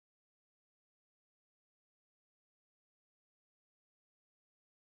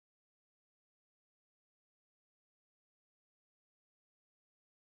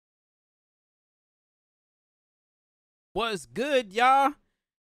What's good, y'all?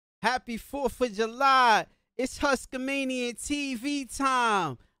 Happy 4th of July. It's Huskamanian TV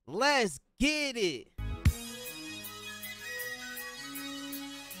time. Let's get it.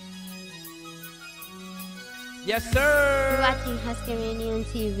 Yes, sir. You're watching Huskamanian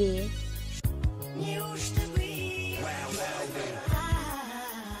TV.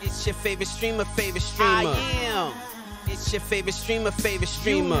 It's your favorite streamer, I am. It's your favorite streamer,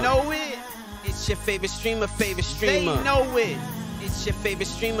 You know it. It's your favorite streamer, They know it. It's your favorite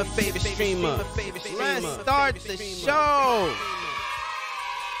streamer, Let's start the show.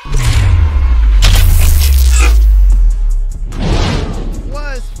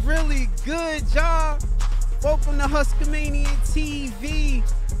 What's really good, y'all? Welcome to Huskamanian TV.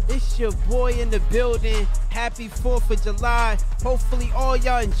 It's your boy in the building. Happy 4th of July. Hopefully all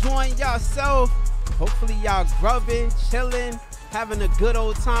y'all enjoying yourself. Hopefully y'all grubbing, chilling, having a good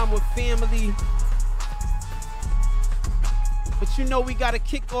old time with family. But you know we got to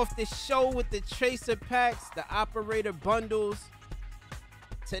kick off this show with the tracer packs, the operator bundles.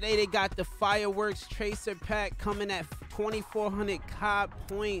 Today they got the fireworks tracer pack coming at 2,400 COD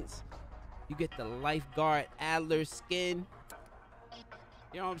points. You get the lifeguard Adler skin.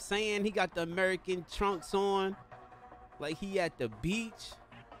 You know what I'm saying? He got the American trunks on like he at the beach.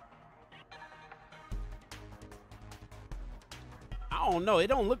 I don't know. It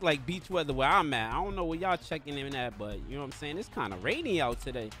don't look like beach weather where I'm at. I don't know where y'all checking in at, but you know what I'm saying? It's kind of rainy out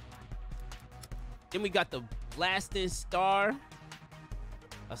today. Then we got the blasting star,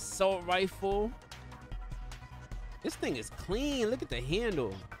 assault rifle. This thing is clean. Look at the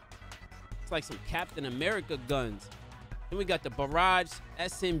handle. It's like some Captain America guns. Then we got the barrage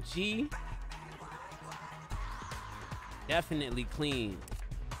SMG. Definitely clean.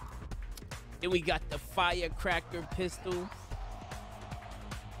 Then we got the firecracker pistol.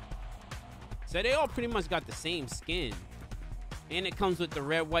 So they all pretty much got the same skin. And it comes with the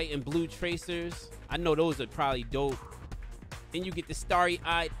red, white, and blue tracers. I know those are probably dope. Then you get the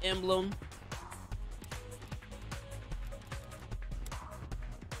starry-eyed emblem.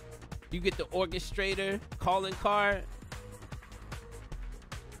 You get the orchestrator calling card.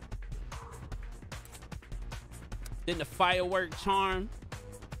 Then the firework charm.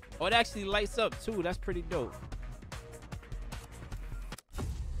 Oh, it actually lights up too. That's pretty dope.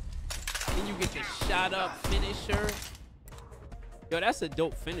 Then you get your shot up finisher. Yo, that's a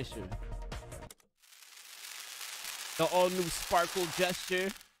dope finisher. The all new sparkle gesture.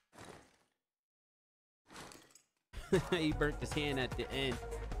 He burnt his hand at the end.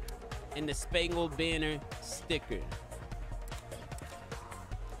 And the Spangled Banner sticker.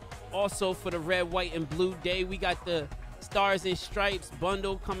 Also for the red, white, and blue day, we got the Stars and Stripes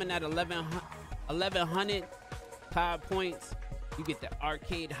bundle coming at 1,100 COD points. You get the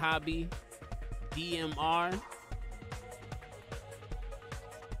arcade hobby DMR.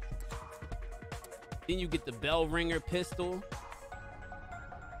 Then you get the bell ringer pistol.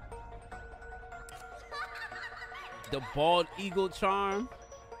 The bald eagle charm.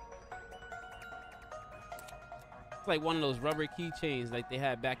 It's like one of those rubber keychains like they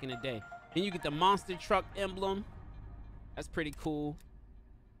had back in the day. Then you get the monster truck emblem. That's pretty cool.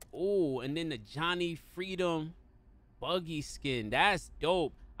 Oh, and then the Johnny Freedom buggy skin. That's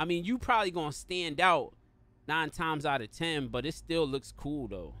dope. I mean, you probably gonna stand out 9 times out of 10, but it still looks cool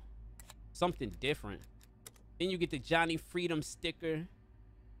though. Something different. Then you get the Johnny Freedom sticker.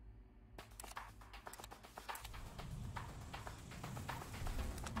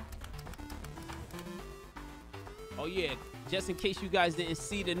 Oh yeah, just in case you guys didn't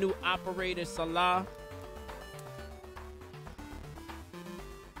see the new operator Salah.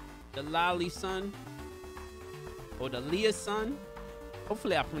 The Lali son. Or the Leah son.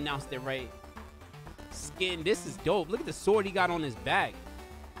 Hopefully I pronounced it right. Skin, this is dope. Look at the sword he got on his back.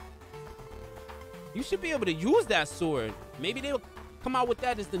 You should be able to use that sword. Maybe they'll come out with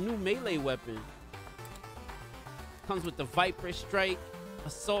that as the new melee weapon. Comes with the Viper Strike,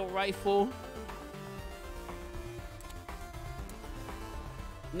 assault rifle.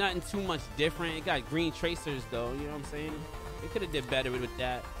 Nothing too much different. It got green tracers though, you know what I'm saying? They could have did better with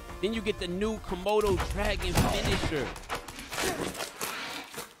that. Then you get the new Komodo Dragon finisher.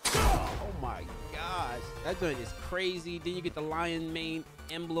 Oh my gosh, that joint is crazy. Then you get the lion mane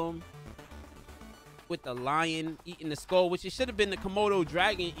emblem with the lion eating the skull, which it should have been the Komodo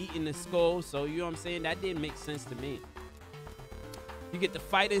Dragon eating the skull. So you know what I'm saying? That didn't make sense to me. You get the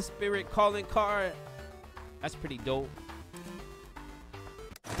fighting spirit calling card. That's pretty dope.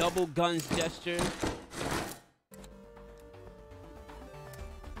 Double guns gesture.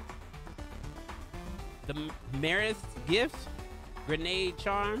 The Marith gift grenade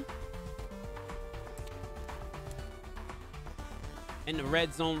charm. and the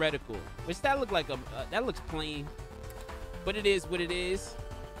red zone reticle, which that look like a that looks plain, but it is what it is.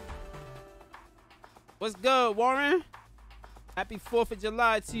 What's good, Warren? Happy 4th of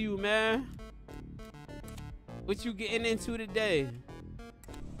July to you, man. What you getting into today?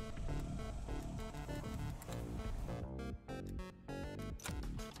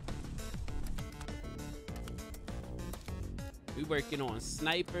 We working on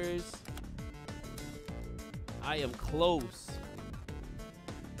snipers. I am close.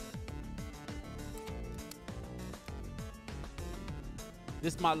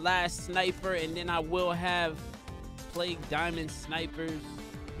 This is my last sniper, and then I will have Plague Diamond snipers.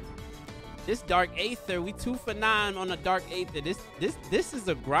 This Dark Aether, we 2 for 9 on a Dark Aether. This is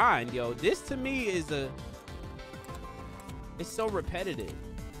a grind, yo. This to me is it's so repetitive.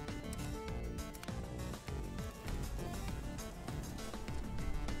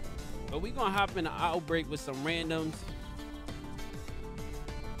 But we gonna hop in an outbreak with some randoms.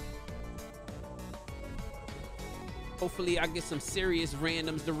 Hopefully I get some serious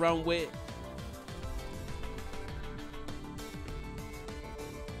randoms to run with.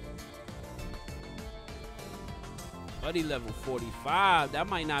 Buddy level 45. That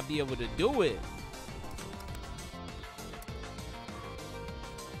might not be able to do it.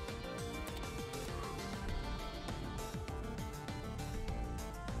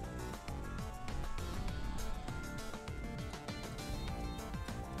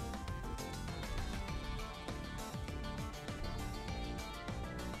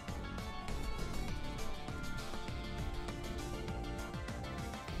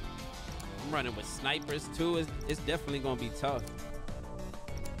 Running with snipers too, it's definitely gonna be tough.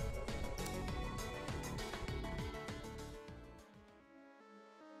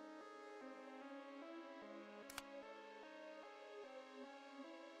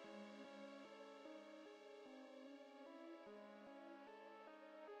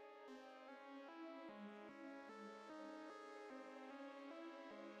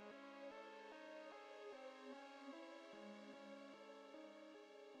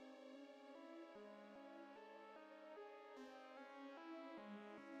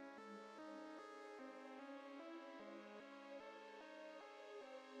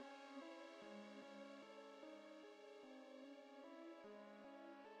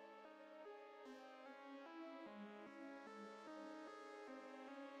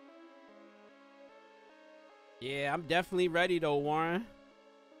 Yeah, I'm definitely ready though, Warren.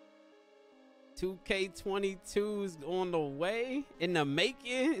 2K22 is on the way, in the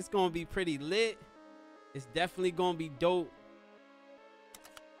making. It's gonna be pretty lit. It's definitely gonna be dope.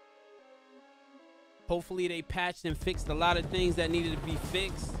 Hopefully they patched and fixed a lot of things that needed to be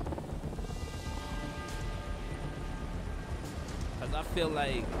fixed. Cause I feel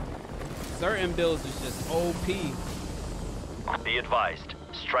like certain builds is just OP. Be advised,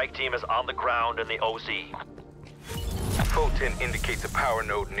 strike team is on the ground in the OZ. Photon indicates a power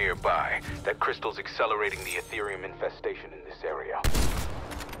node nearby. That crystal's accelerating the Ethereum infestation in this area.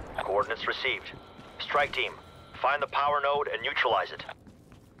 Coordinates received. Strike team, find the power node and neutralize it.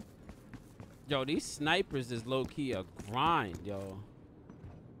 Yo, these snipers is low-key a grind, yo.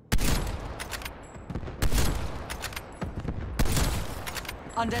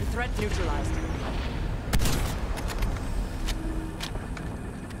 Undead threat neutralized.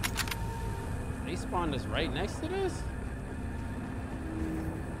 They spawned us right next to this?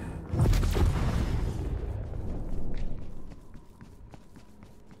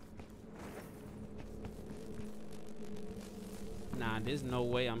 Nah, there's no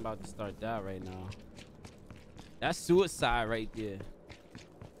way I'm about to start that right now. That's suicide right there.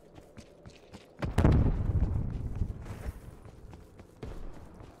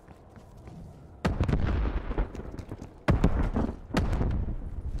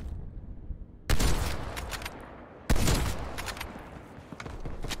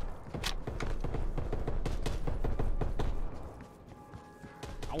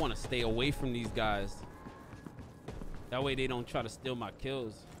 I want to stay away from these guys. That way they don't try to steal my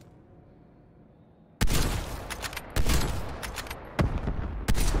kills.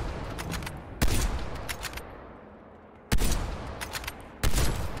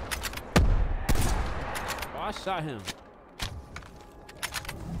 Oh, I shot him.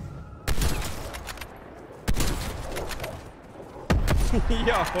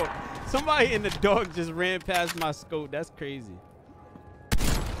 Yo, somebody in the dog just ran past my scope. That's crazy.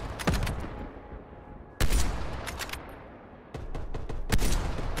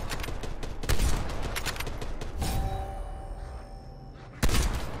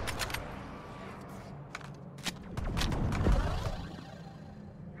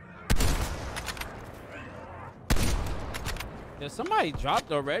 somebody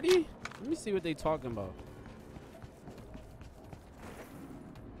dropped already? Let me see what they talking about.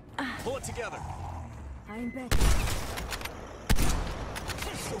 Pull it together. I'm back.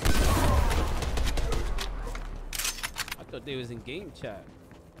 I thought they was in game chat.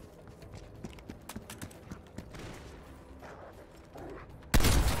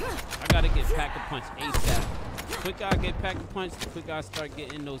 I gotta get Pack-a-Punch ASAP. The quicker I get Pack-a-Punch, the quicker I start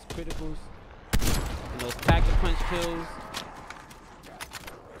getting those criticals and those Pack-a-Punch kills.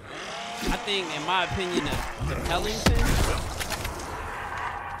 I think, in my opinion, the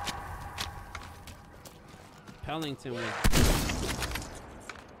Pellington was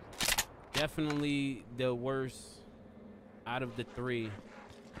definitely the worst out of the three.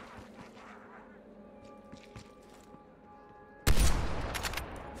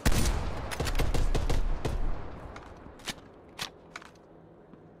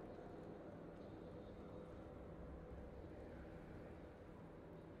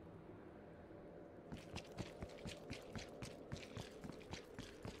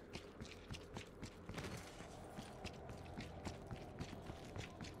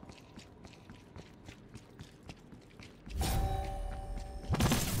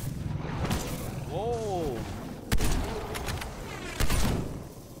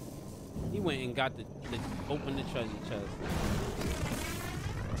 Got to open the treasure chest.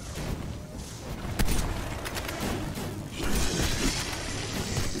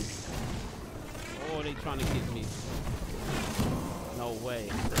 Oh, they trying to get me. No way.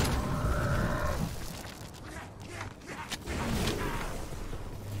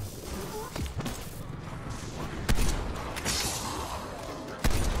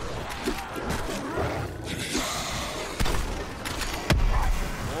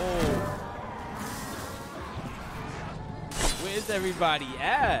 Everybody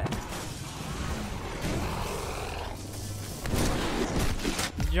at?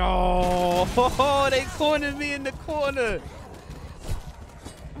 Yo, they cornered me in the corner.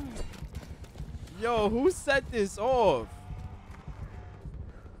 Yo, who set this off?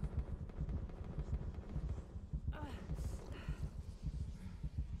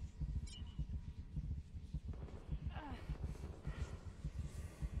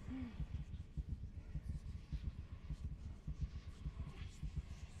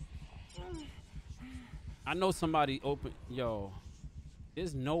 I know somebody open. Yo,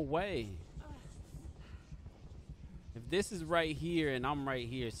 there's no way. If this is right here and I'm right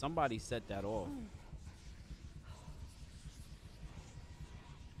here, somebody set that off.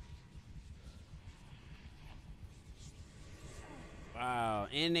 Wow,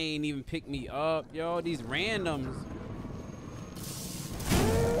 and they ain't even pick me up. Yo, these randoms.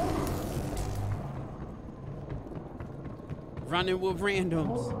 Running with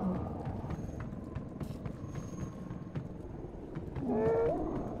randoms.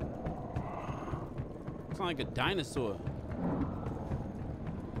 Like a dinosaur.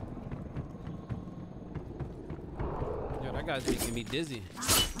 Yo, that guy's making me dizzy.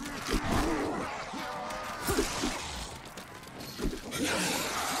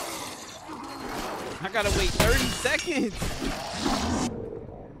 I gotta wait 30 seconds.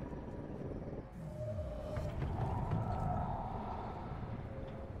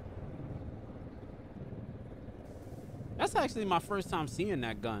 That's actually my first time seeing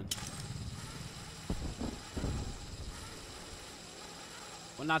that gun.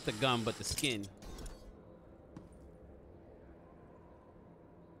 Well, not the gun, but the skin.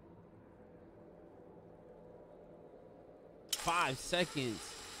 Five seconds.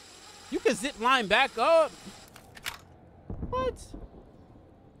 You can zip line back up. What?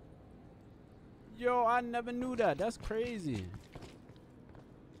 Yo, I never knew that. That's crazy.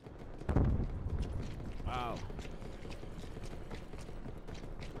 Wow.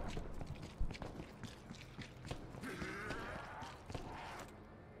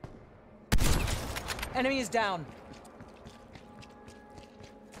 Enemy is down.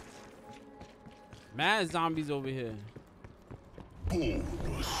 Mad zombies over here.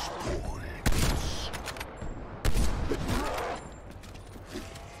 Bonus points.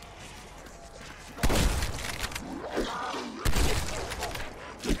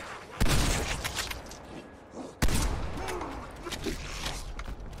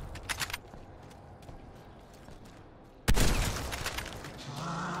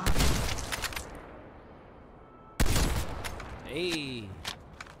 Hey.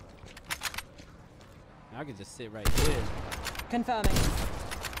 I could just sit right here. Confirming.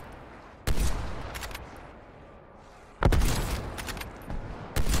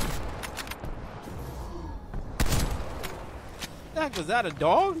 The heck was that, a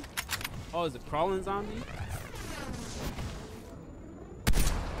dog? Oh, is it crawling zombie?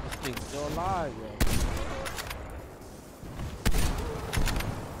 thing's still alive, bro.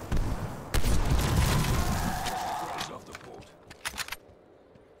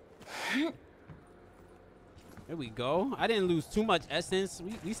 There we go. I didn't lose too much essence.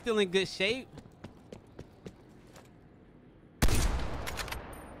 We still in good shape.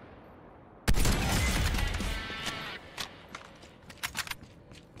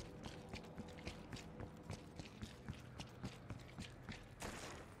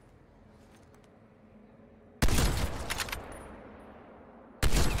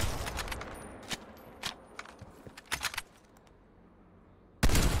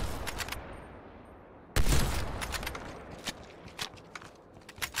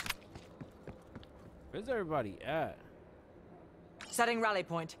 Where's everybody at? Setting rally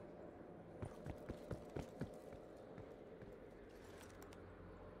point.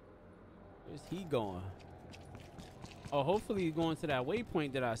 Where's he going? Oh, hopefully he's going to that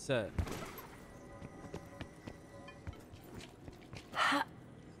waypoint that I set. I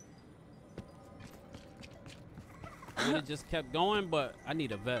would have just kept going, but I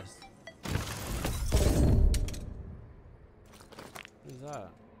need a vest. What's that?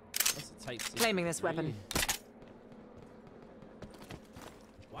 That's a type 6. Claiming this weapon.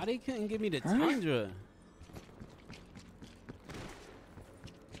 Why they couldn't give me the Tundra?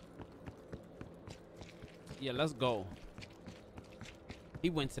 Yeah, let's go. He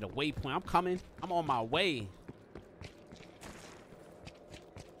went to the waypoint. I'm coming. I'm on my way.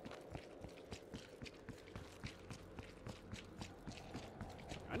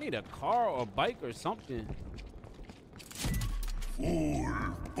 I need a car or bike or something. Full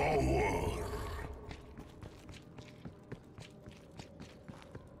power.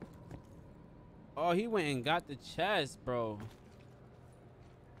 Oh, he went and got the chest, bro.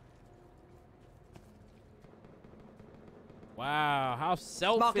 Wow, how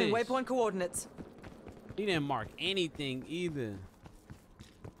selfish. Marking waypoint coordinates. He didn't mark anything either.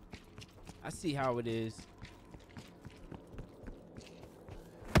 I see how it is.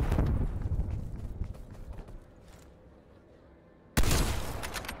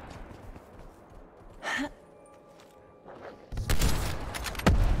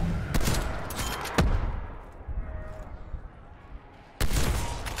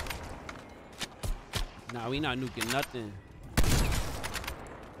 Nah, we not nuking nothing.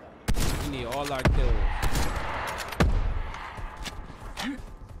 We need all our kills.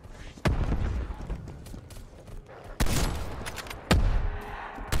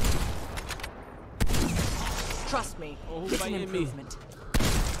 Trust me, Oh, it's an biting me? improvement.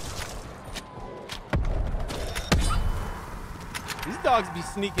 These dogs be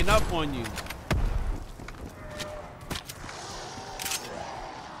sneaking up on you.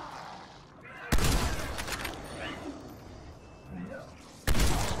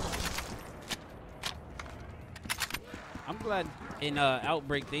 I'm glad in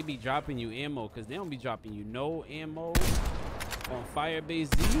Outbreak they be dropping you ammo, because they don't be dropping you no ammo on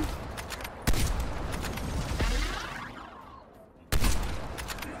Firebase Z.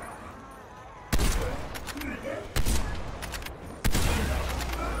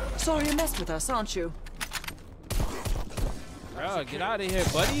 Sorry you messed with us, aren't you? Bro, get out of here,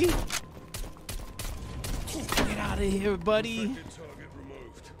 buddy. Get out of here, buddy. Target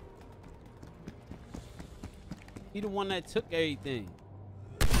removed. He the one that took everything.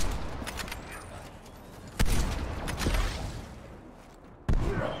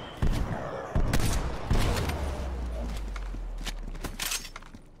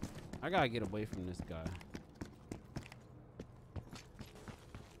 I gotta get away from this guy.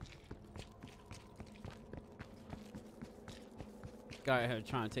 Guy here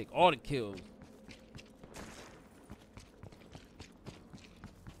trying to take all the kills.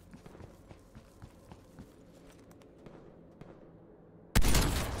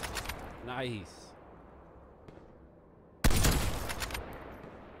 Nice.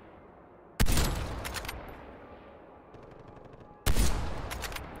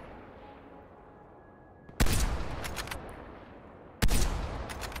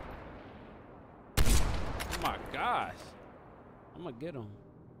 Oh my gosh. I'm gonna get him.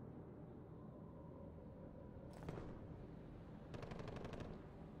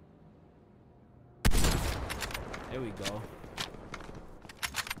 There we go.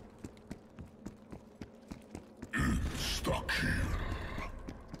 Stuck here.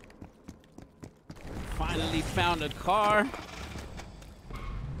 Finally found a car.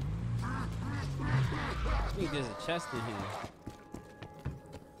 I think there's a chest in here.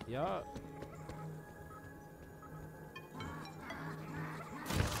 Yup.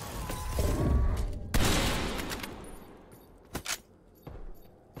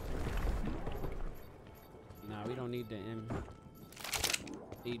 don't need the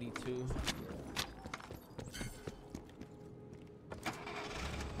M82.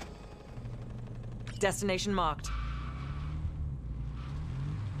 Destination marked.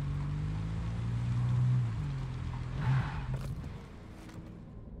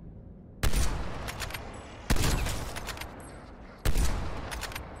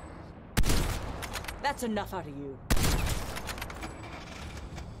 That's enough out of you.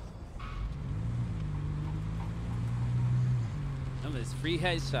 Them is free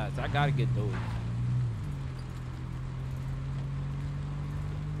headshots. I gotta get those.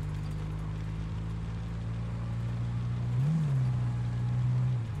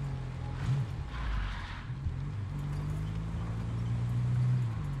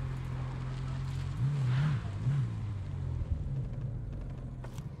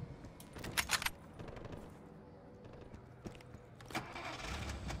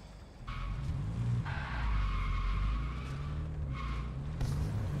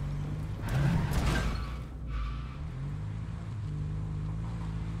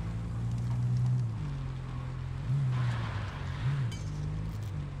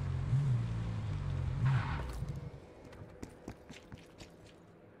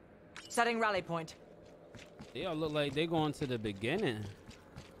 Setting rally point. They all look like they going to the beginning.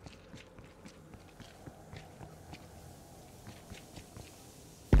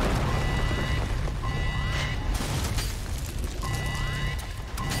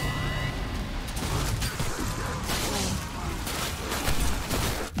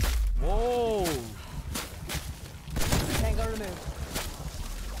 Whoa! Tango removed.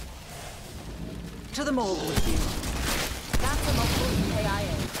 To the morgue with you. That's a local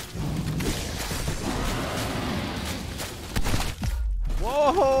KIA.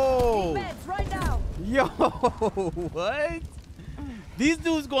 Whoa! Meds right now. Yo, what? These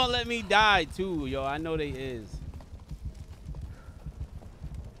dudes gonna let me die too, yo. I know they is.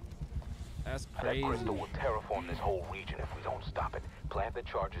 That's crazy. That crystal will terraform this whole region if we don't stop it. Plant the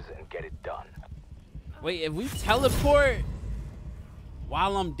charges and get it done. Wait, if we teleport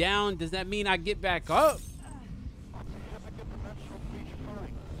while I'm down, does that mean I get back up?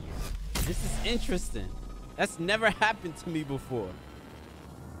 This is interesting. That's never happened to me before.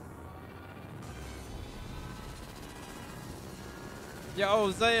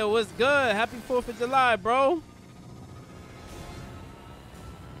 Yo, Zaya, what's good? Happy 4th of July, bro.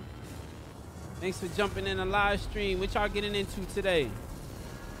 Thanks for jumping in a live stream. What y'all getting into today?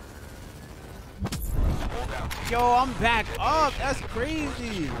 Yo, I'm back up. That's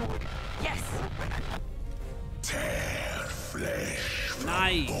crazy. Yes. Tear flesh.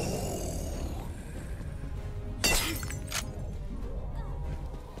 Nice.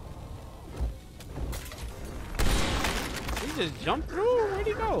 He just jumped through? Where'd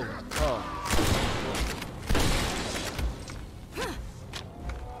he go? Oh.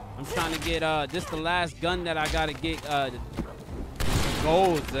 I'm trying to get this the last gun that I gotta get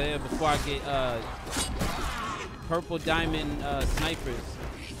gold there before I get purple diamond snipers.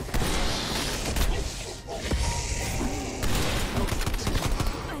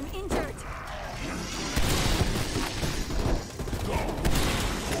 I'm injured.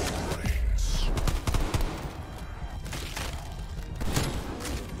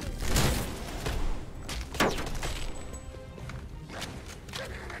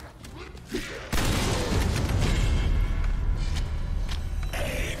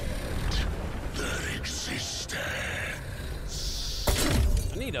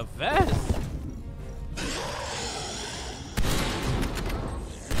 I need a vest.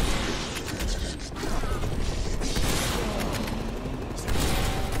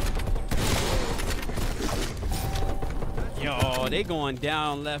 Yo, they going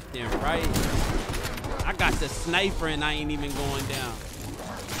down left and right. I got the sniper and I ain't even going down.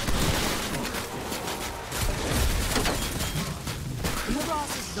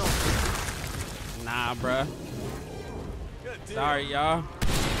 Nah, bruh. Sorry, y'all.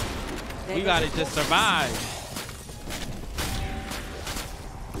 We gotta just survive.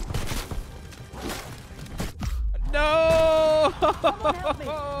 No!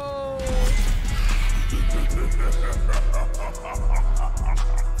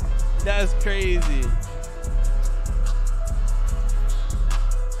 That's crazy.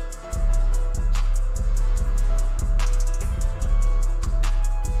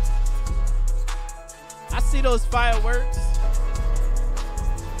 I see those fireworks.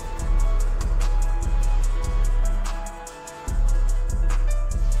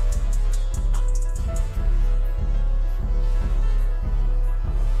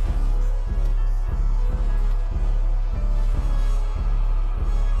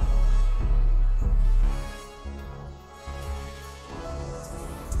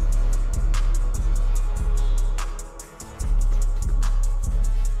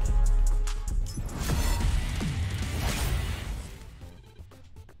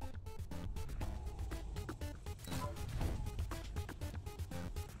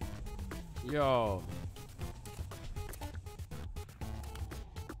 Yo.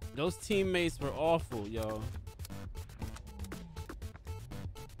 Those teammates were awful, yo.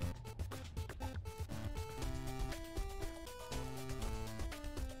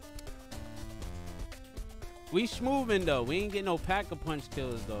 We schmoving though. We ain't getting no pack-a-punch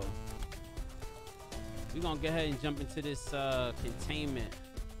kills though. We gonna go ahead and jump into this containment.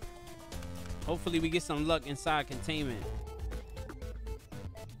 Hopefully we get some luck inside containment.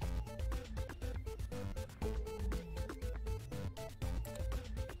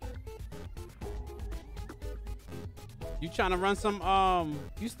 You trying to run some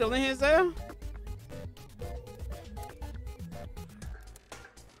you still in here, Zell?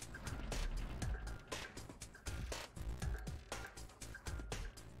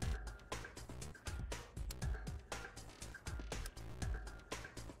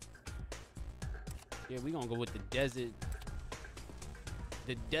 Yeah, we gonna go with the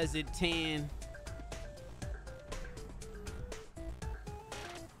desert tan.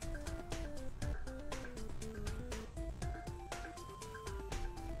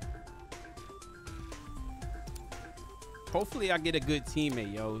 Hopefully I get a good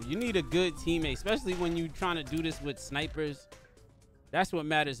teammate, yo. You need a good teammate, especially when you trying to do this with snipers. That's what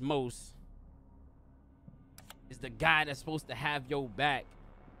matters most. Is the guy that's supposed to have your back.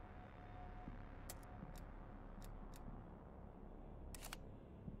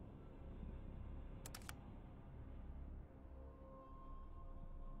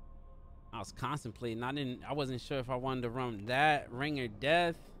 I was contemplating. I wasn't sure if I wanted to run that ring or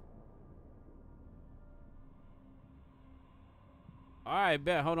death. All right,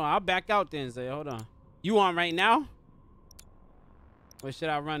 bet. Hold on. I'll back out then, Zay. Hold on. You on right now? Or should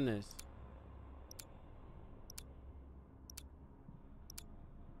I run this?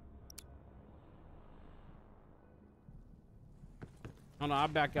 Hold on. I'll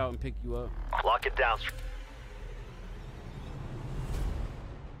back out and pick you up. Lock it down.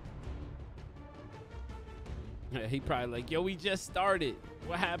 He probably like, yo, we just started.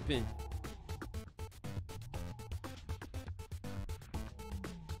 What happened?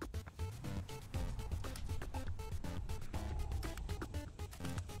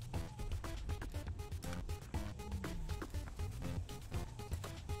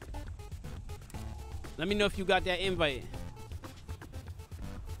 Let me know if you got that invite.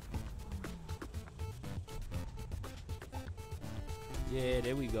 Yeah,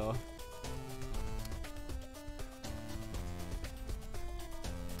 there we go.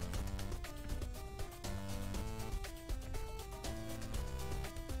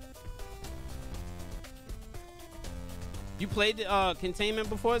 You played containment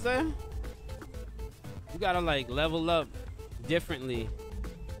before, Zay? You gotta like level up differently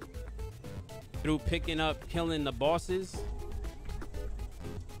through picking up, killing the bosses.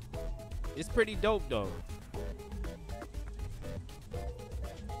 It's pretty dope though.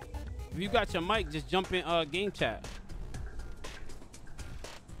 If you got your mic, just jump in game chat.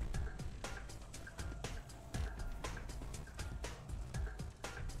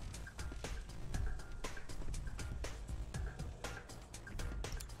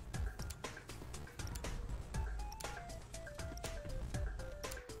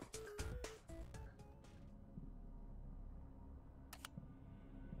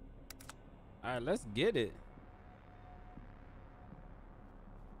 All right, let's get it.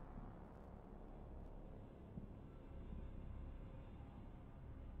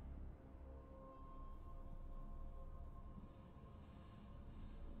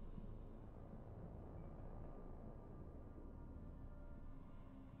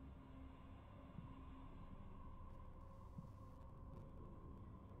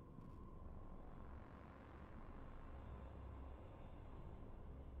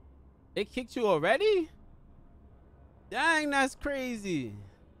 It kicked you already? Dang, that's crazy.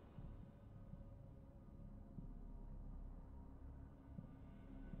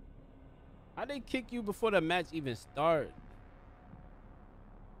 How'd they kick you before the match even started?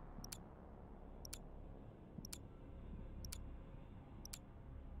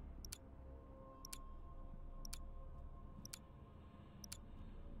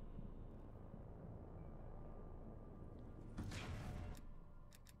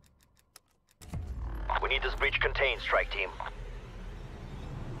 We need this breach contained, strike team.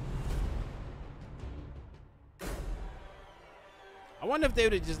 I wonder if they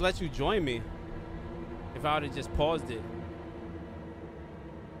would have just let you join me. If I would have just paused it.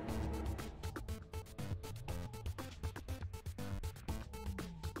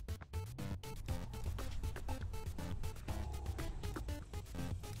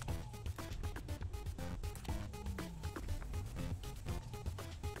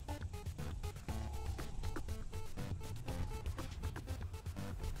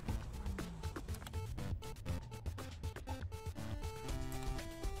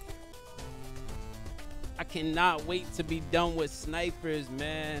 I cannot wait to be done with snipers,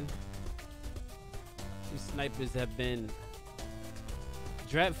 man. These snipers have been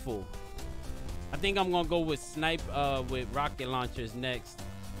dreadful. I think I'm gonna go with with rocket launchers next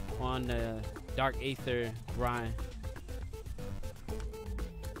on the Dark Aether grind.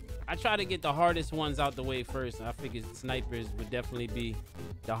 I try to get the hardest ones out the way first. I figured snipers would definitely be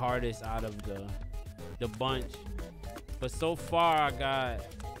the hardest out of the bunch. But so far I got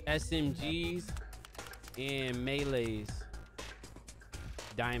SMGs and melees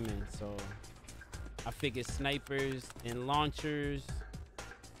diamond, so I figured snipers and launchers,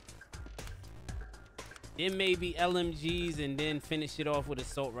 then maybe LMGs, and then finish it off with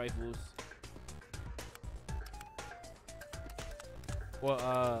assault rifles or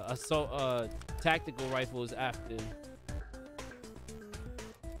assault tactical rifles after.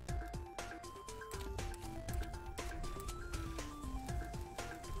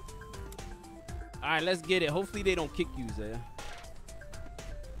 All right, let's get it. Hopefully they don't kick you, Zay.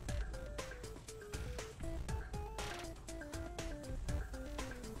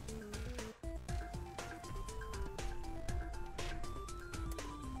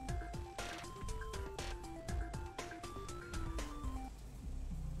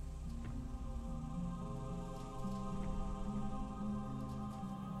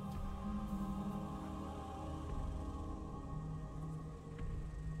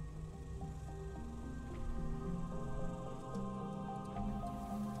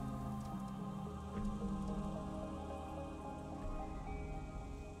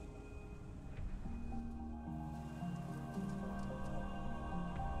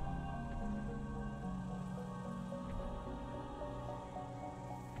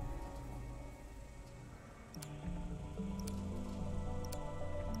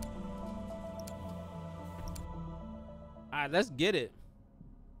 All right, let's get it.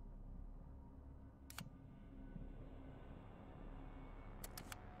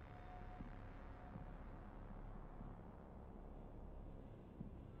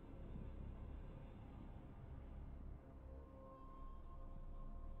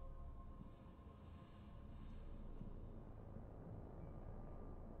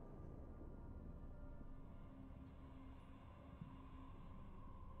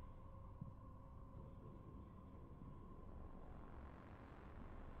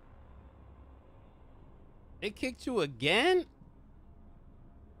 They kicked you again?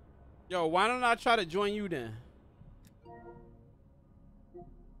 Yo, why don't I try to join you then?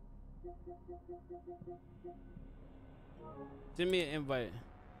 Send me an invite.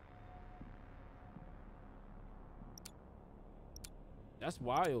 That's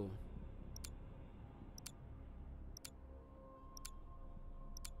wild.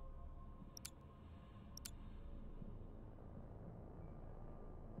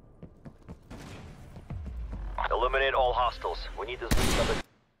 Eliminate all hostiles. We need this lead under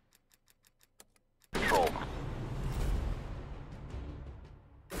control.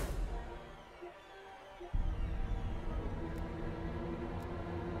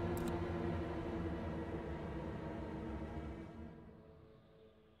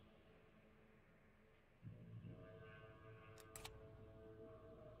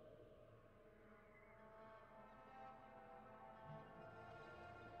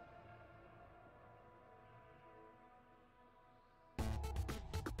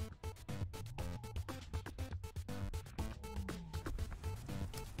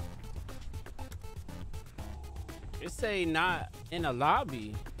 It say not in a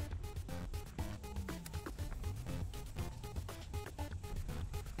lobby.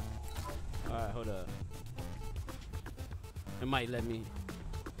 All right, hold up. It might let me.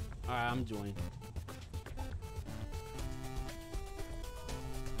 All right, I'm joined.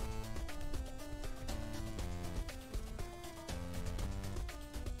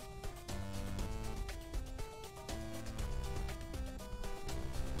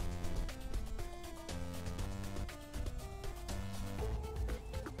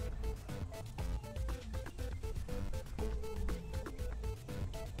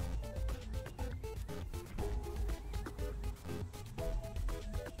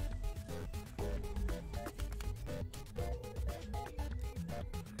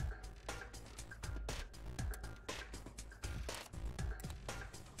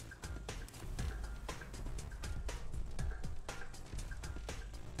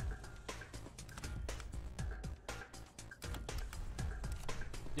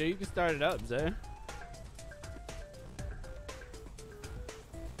 Yeah, you can start it up, Zay.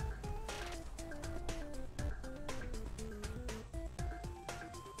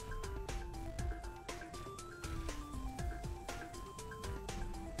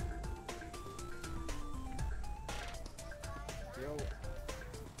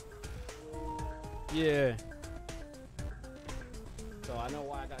 Yeah. So I know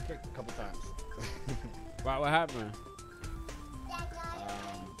why I got kicked a couple times. Wow, what happened?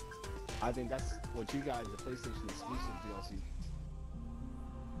 I think that's what you guys, the PlayStation exclusive DLC.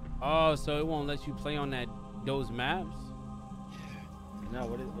 Oh, so it won't let you play on those maps? No,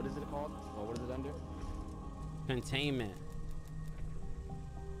 what is it called? Or what is it under? Containment.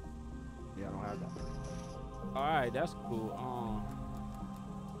 Yeah, I don't have that. All right, that's cool.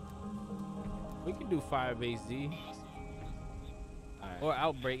 We can do Firebase Z. Alright. Or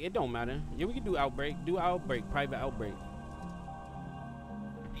Outbreak. It don't matter. Yeah, we can do Outbreak. Do Outbreak. Private Outbreak.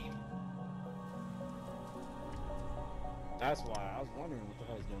 That's why I was wondering what the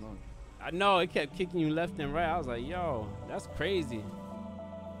hell is going on. I know it kept kicking you left and right. I was like, yo, that's crazy.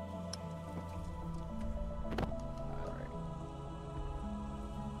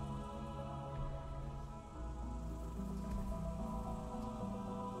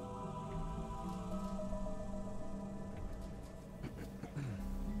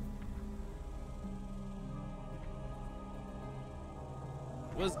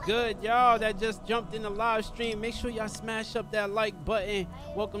 What's good, y'all that just jumped in the live stream? Make sure y'all smash up that like button.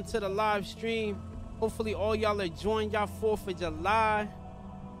 Welcome to the live stream. Hopefully all y'all are enjoying y'all 4th of July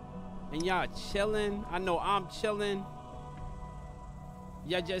and y'all chilling. I know I'm chilling.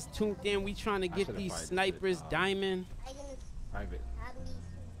 Y'all just tuned in. We trying to get these snipers diamond. Private.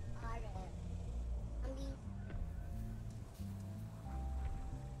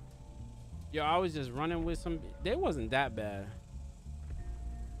 Yo, I was just running with some. They wasn't that bad.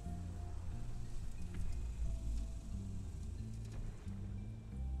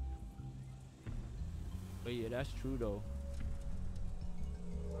 But yeah, that's true though.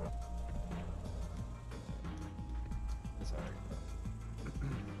 That's alright.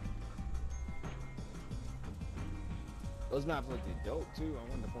 Those maps look dope too. I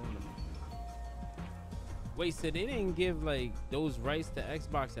wanted to phone them. Wait, so they didn't give like those rights to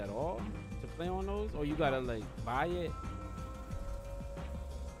Xbox at all to play on those, or you gotta like buy it?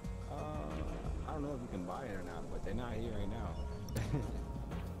 I don't know if you can buy it or not, but they're not here right now.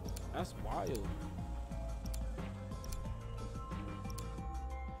 That's wild.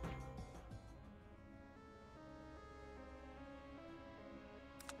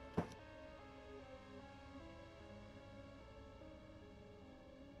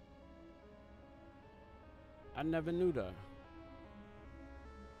 I never knew that.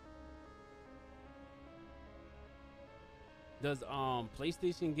 Does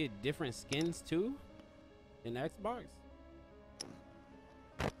PlayStation get different skins too in Xbox?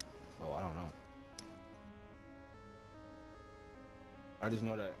 Oh, I don't know. I just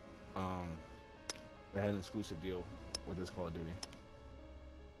know that they had an exclusive deal with this Call of Duty.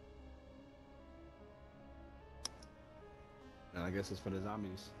 And I guess it's for the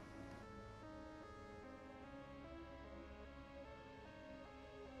zombies.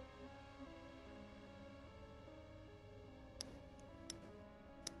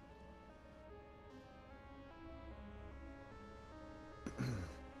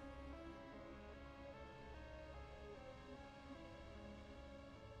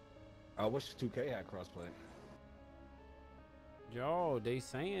 I wish 2K had crossplay. Yo, they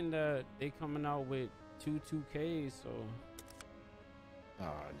saying that they coming out with 2Ks, so Oh,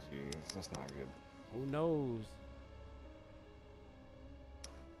 jeez, that's not good. who knows?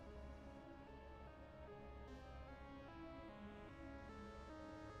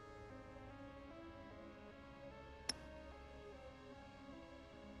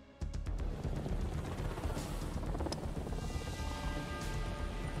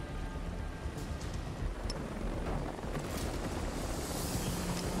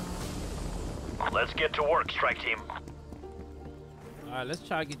 Let's get to work, strike team. All right, let's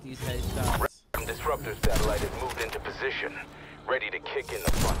try to get these headshots. Disruptor satellite has moved into position, ready to kick in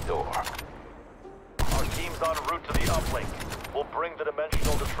the front door. Our team's en route to the uplink. We'll bring the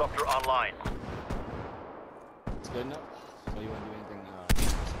dimensional disruptor online. It's good enough? So you want to do anything?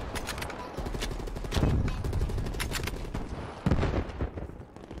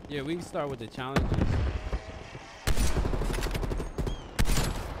 Yeah, we can start with the challenges.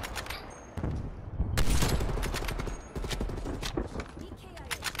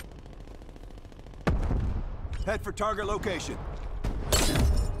 Head for target location.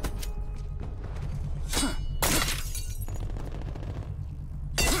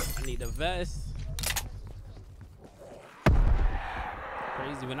 I need a vest.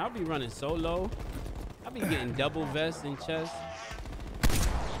 Crazy, when I be running solo, I be getting double vest and chest.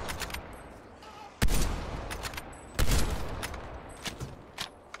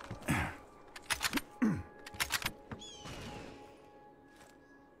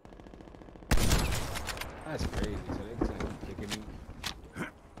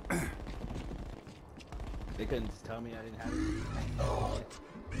 They couldn't just tell me I didn't have it. Not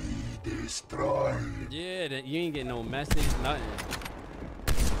be destroyed. Yeah, that you ain't getting no message, nothing.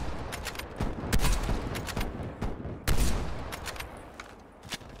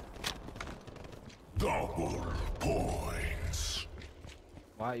 Double points.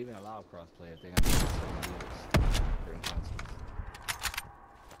 Why even allow crossplay if they're gonna be certain deals during consoles?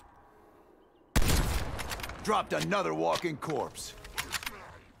 Dropped another walking corpse.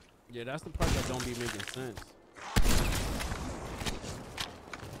 Yeah, that's the part that don't be making sense.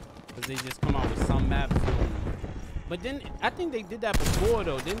 Cause they just come out with some maps. But then I think they did that before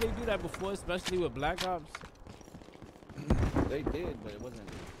though. Didn't they do that before, especially with Black Ops? They did, but it wasn't.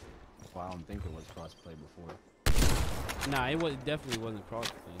 Well, I don't think it was crossplay before. Nah, it definitely wasn't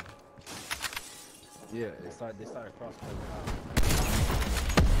crossplay. Yeah, they started crossplay.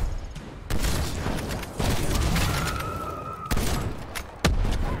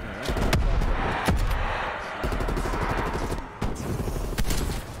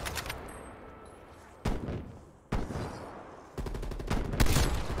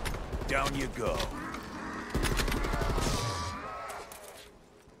 Down you go.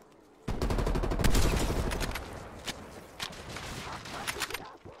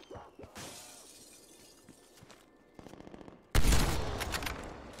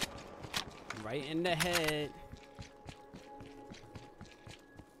 Right in the head.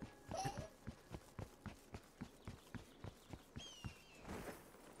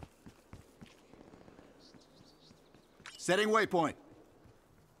 Setting waypoint.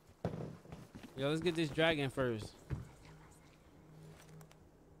 Yo, let's get this dragon first.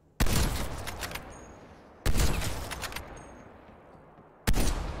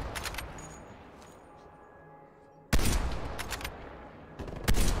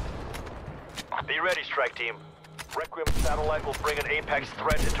 Be ready, strike team. Requiem satellite will bring an Apex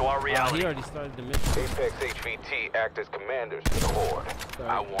threat into our He reality. already started the mission. Apex HVT act as commanders for the Horde.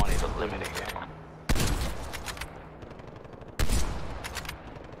 I want it eliminated.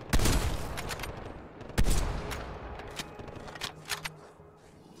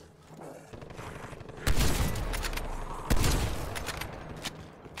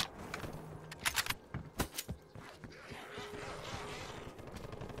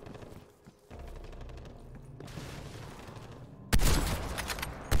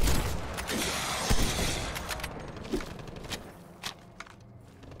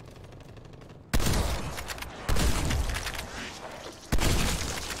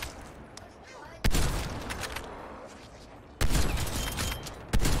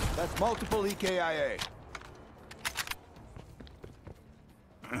 That's multiple EKIA.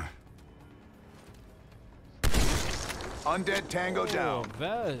 Undead Tango down.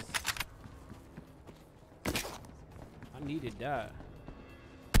 Vest. I needed that.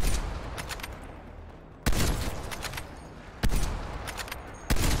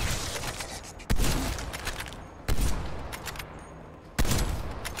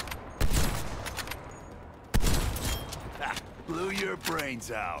 Blew your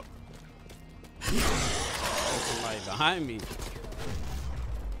brains out. There's somebody behind me.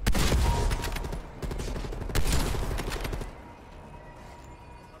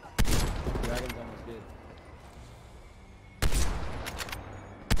 Dragon's almost dead.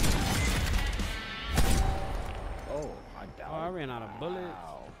 Oh, I died. Oh, I ran out of bullets.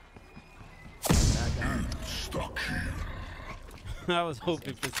 Stuck here. I was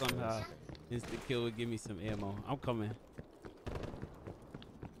hoping for somehow insta kill would give me some ammo. I'm coming.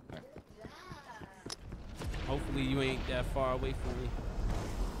 Hopefully you ain't that far away from me.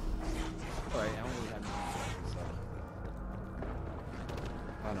 Alright, I don't really have any so.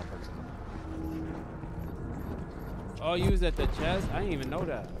 I don't know personally. Oh, you was at the chest? I didn't even know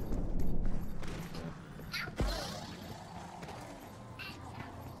that.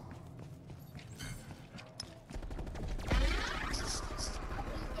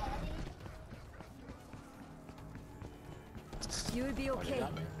 You will be okay.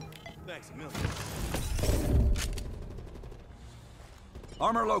 Thanks a million.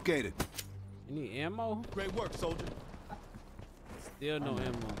 Armor located. You need ammo? Great work, soldier. Still no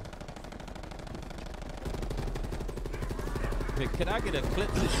ammo. Hey, could I get a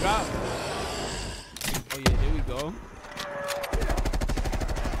clip to drop? Oh yeah, there we go.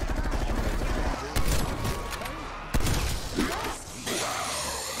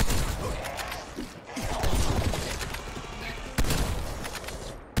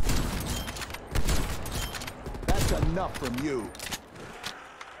 That's enough from you.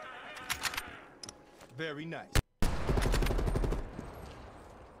 Very nice.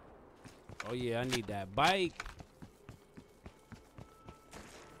 Oh yeah, I need that bike.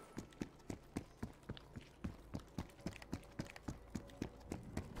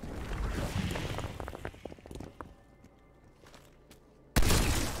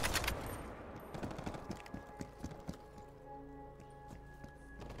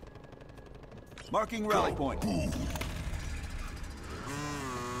 Marking rally point.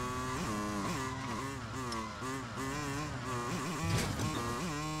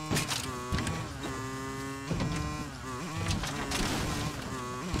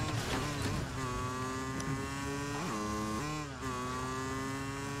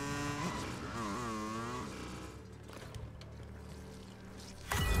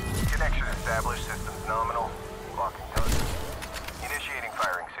 Connection established. Systems nominal. Locking target. Initiating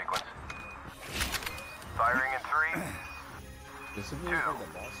firing sequence. Firing in 3, This is really like the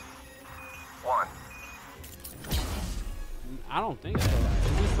boss. 1. I don't think so. Is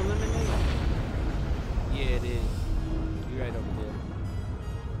this eliminated? Yeah, it is. You're right over there.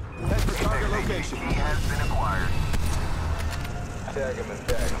 Head for target location. He has been acquired. Tag him and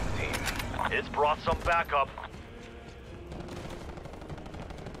tag him, team. It's brought some backup.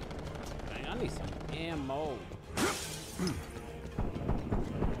 Dang, I need some ammo.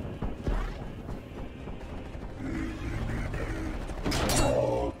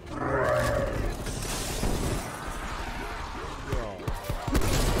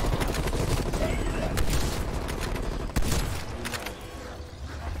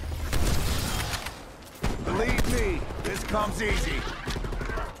 Believe me, this comes easy.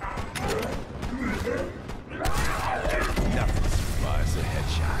 Nothing survives a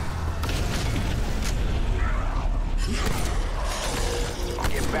headshot.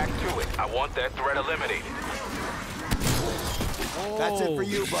 Get back to it. I want that threat eliminated. That's it for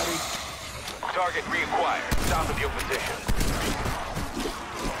you, buddy. Target reacquired. South of your position.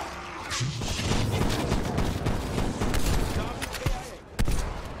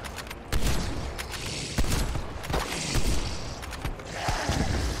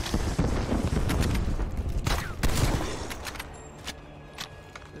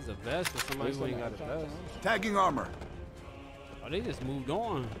 There's a vest for somebody who ain't got a vest. Tagging armor. Oh, they just moved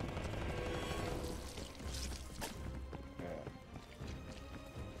on.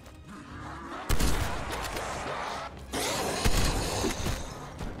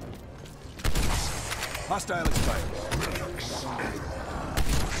 Hostile expired.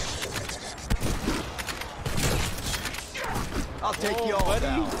 I'll take you all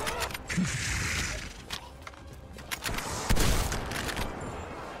down.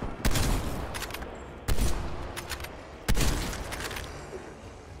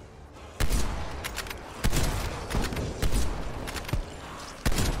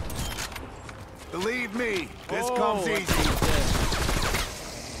 Believe me, this comes easy.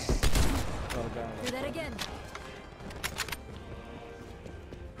 Do that again.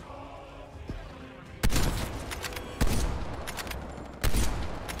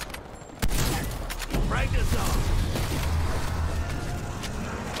 Break this up.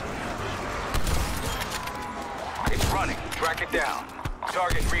 It's running. Track it down.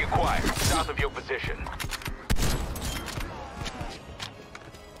 Target reacquired. South of your position.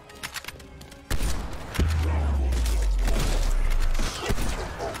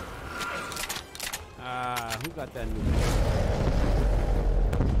 Who got that new?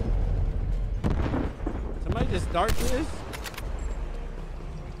 Somebody just start this?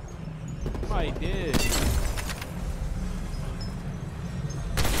 Somebody did.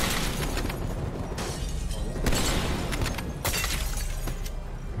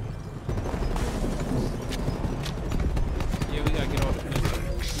 Yeah, we gotta get all the pistols.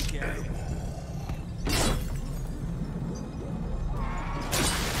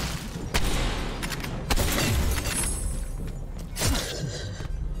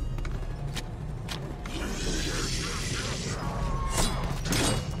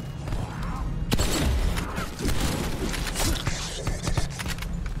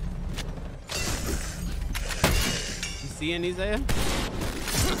 Seeing these there? Yeah.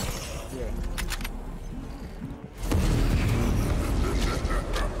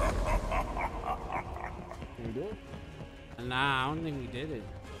 Can we do it? Nah, I don't think we did it.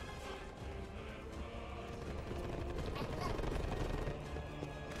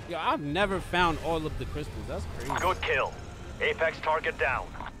 Yo, I've never found all of the crystals. That's crazy. Good kill. Apex target down.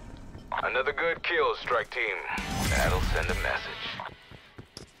 Another good kill, strike team. That'll send a message.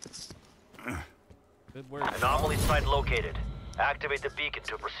 Good work. Anomaly site located. Activate the beacon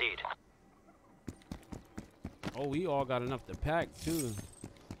to proceed. Oh, we all got enough to pack too.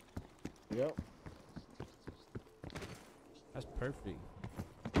 Yep. That's perfect.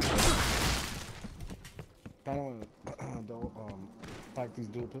 Kind of want to pack these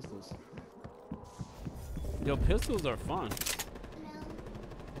dual pistols. Yo, pistols are fun.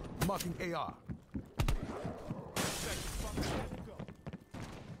 Marking AR.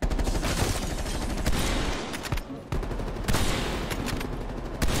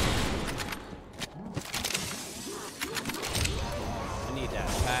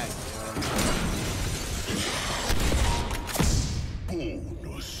 packed,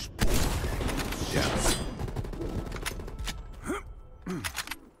 Bonus points. Yeah.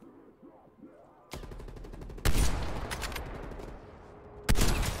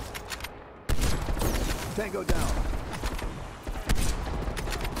 Tango down.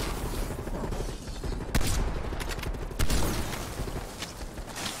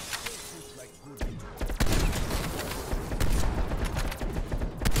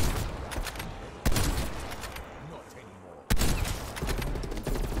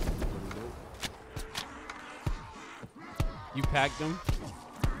 You packed them?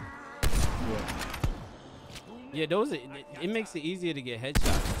 Yeah, those. It makes it easier to get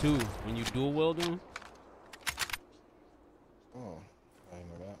headshots too when you dual wield them. Oh, I didn't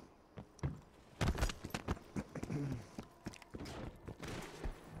know that.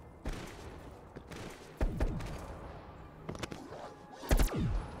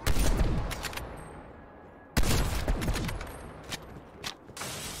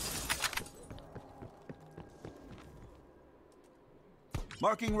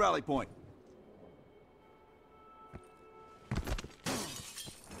 Marking rally point.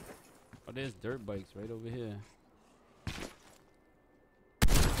 Oh, there's dirt bikes right over here.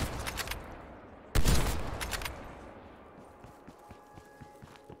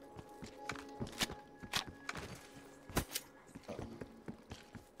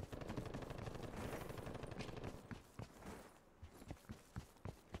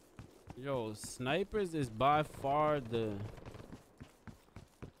 Yo, snipers is by far the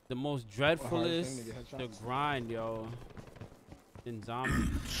most dreadfulest to grind, yo. In zombies.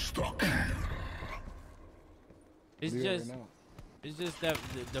 It's just that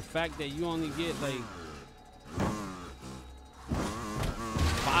the fact that you only get like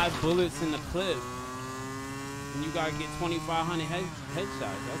 5 bullets in the clip, and you gotta get 2,500 headshots.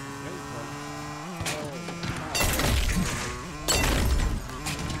 That's great, bro.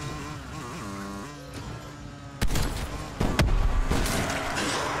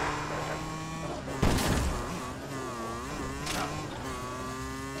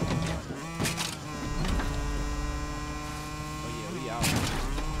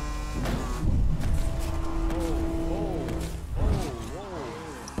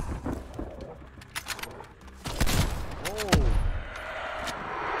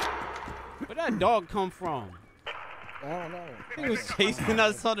 Dog come from? I don't know. He was chasing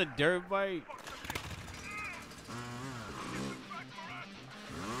us on a dirt bike.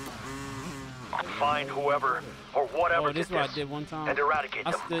 Find whoever or whatever. Oh, this is what I did one time. And eradicate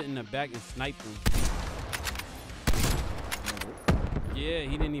I them. stood in the back and sniped him. Yeah,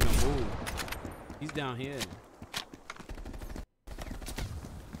 he didn't even move. He's down here.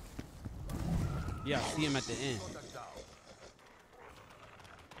 Yeah, I see him at the end.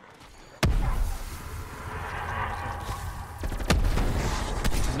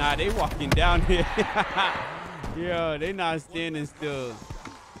 Nah, they walking down here. Yo, they not standing still.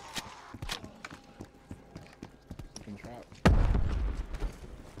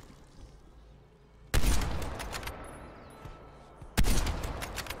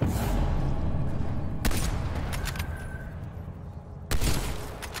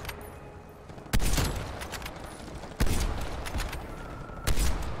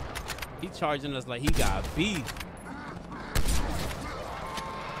 He charging us like he got beef.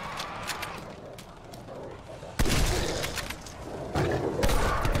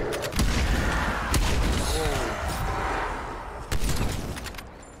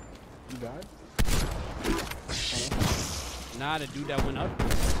 Nah, the dude that went up.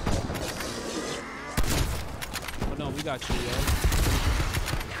 Oh no, we got you, yo.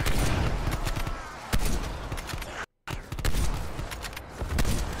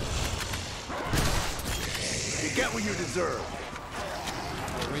 You get what you deserve.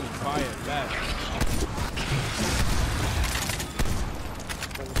 Oh, ring of fire back.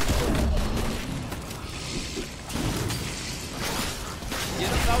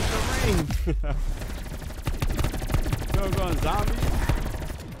 Get us out the ring. Going zombie.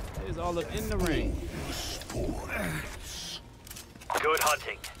 It's all up in the ring. Good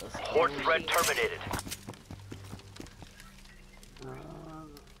hunting. Horde threat terminated.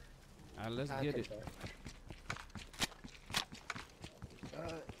 Alright, let's get it.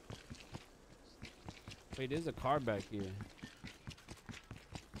 Wait, there's a car back here.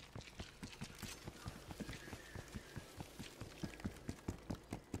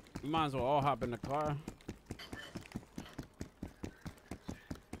 We might as well all hop in the car.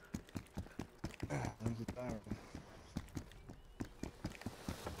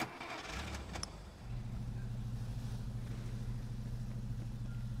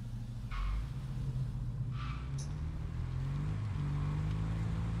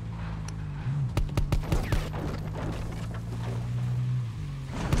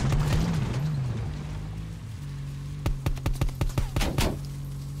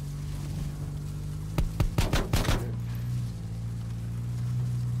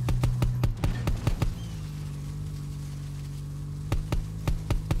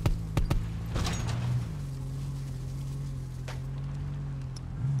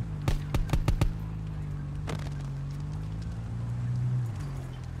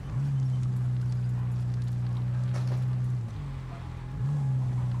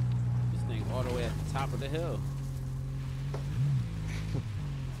 top of the hill.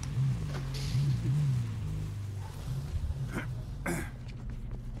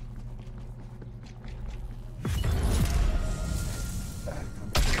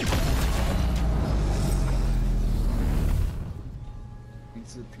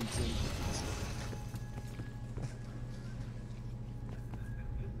 Pizza.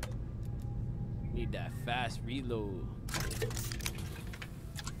 Need that fast reload.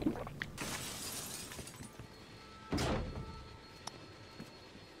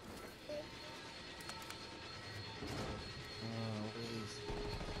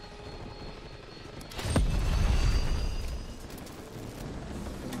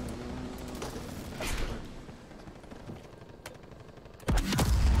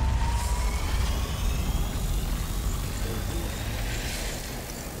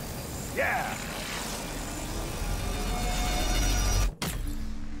 Yeah!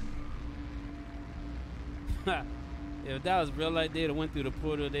 If that was real life, they'd have went through the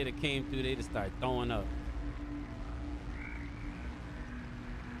portal, they'd have came through, they'd have started throwing up.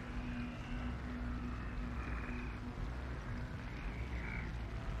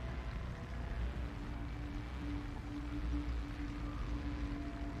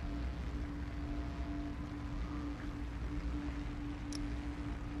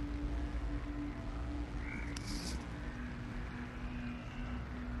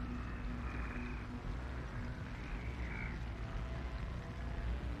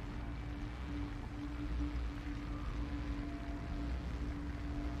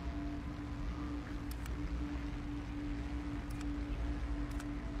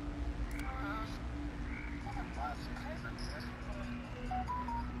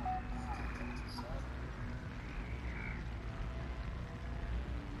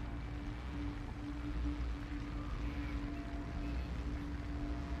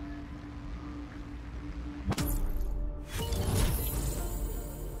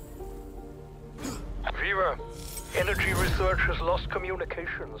 Viva, Energy Research has lost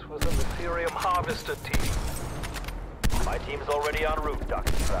communications with an Ethereum harvester team. My team's already en route,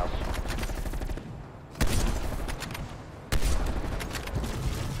 Dr. Strauss.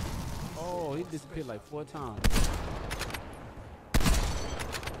 Oh, he disappeared like 4 times.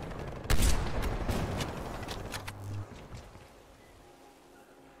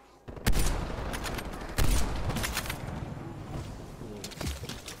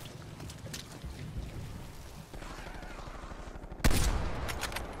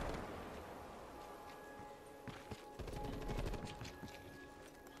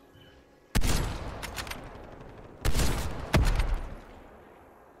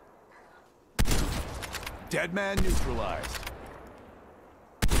 Dead man neutralized.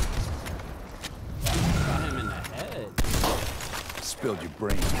 Got him in the head. Spilled your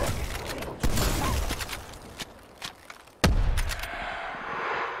brain bucket.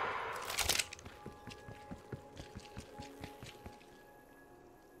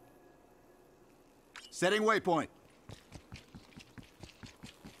 Setting waypoint.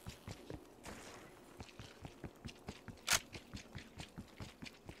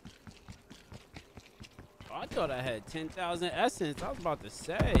 I thought I had 10,000 essence. I was about to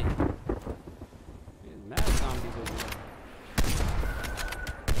say. There's mad zombies over there.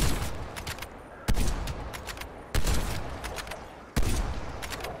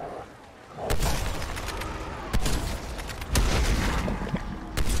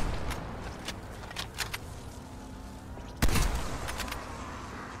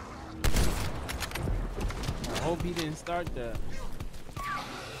 I hope he didn't start that.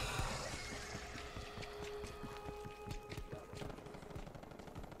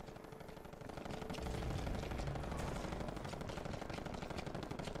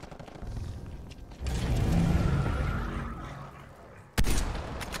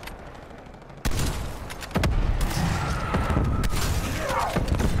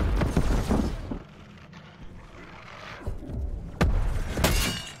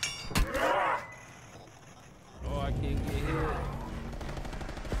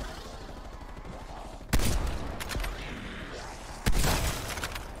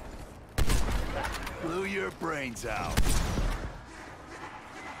 Blew your brains out.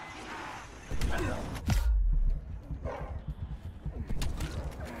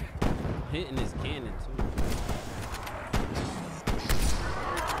 Hitting his cannon too.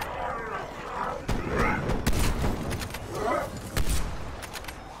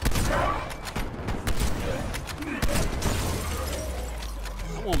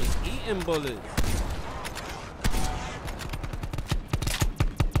 That woman's eating bullets.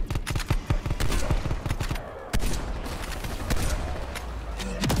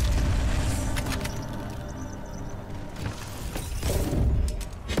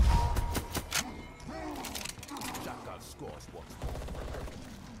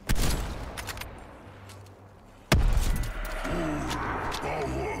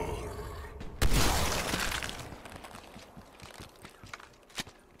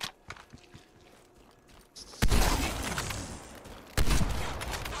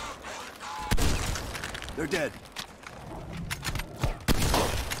 They're dead.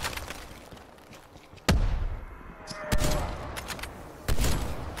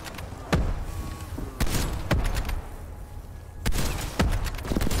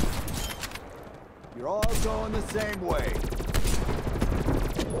 You're all going the same way.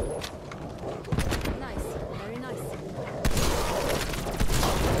 Nice. Very nice.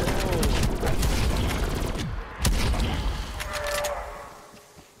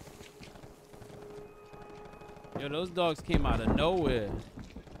 Yo, those dogs came out of nowhere.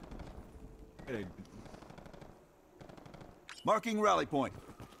 Hey, Marking rally point.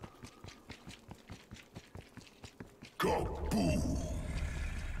 Kaboom!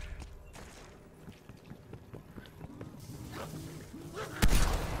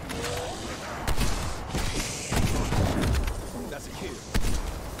 That's a kill.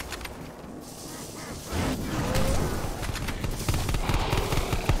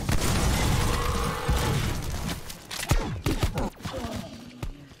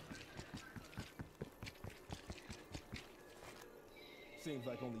 Seems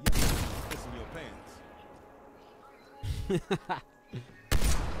like only you pissing your pants.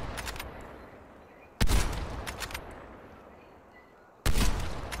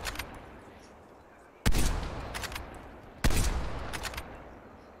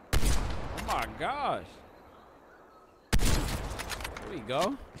 Oh my gosh. There we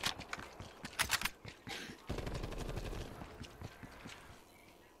go.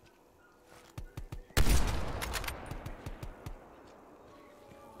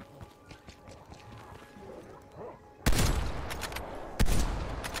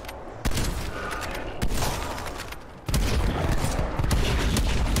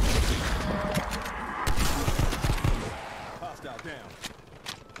 Hostile down.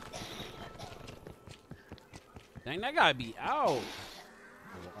 Dang, that gotta be out.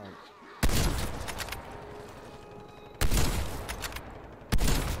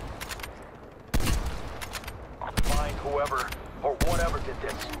 Find whoever or whatever did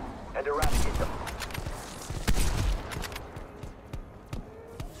this and eradicate them.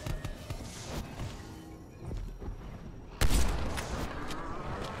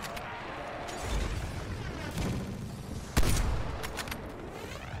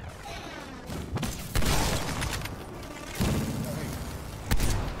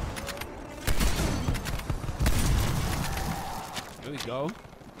 There we go.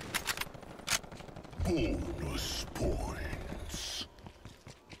 Bonus points.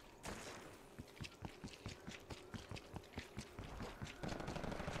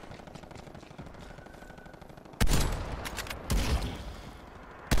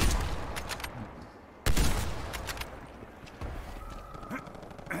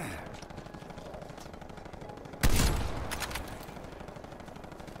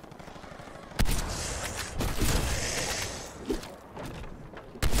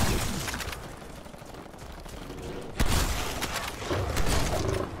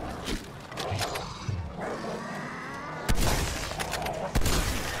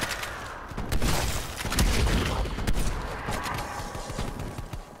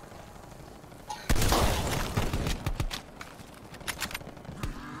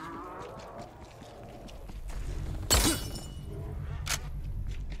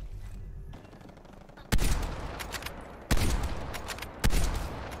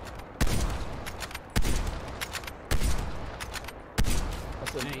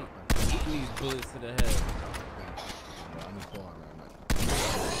 Dang, eating these bullets to the head.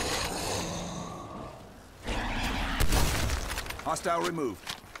 Hostile removed.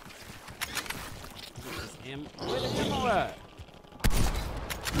 Where the ammo at?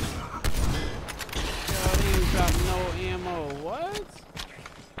 Yo, they ain't got no ammo. What?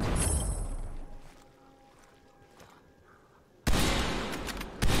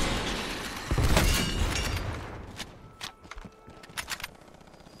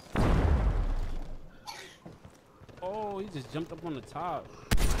 Oh, he just jumped up on the top.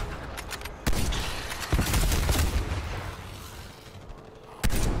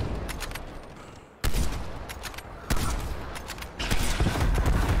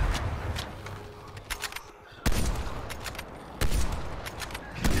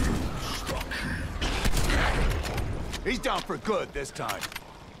 He's down for good this time.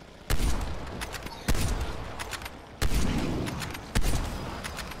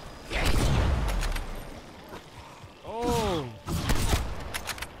 Oh.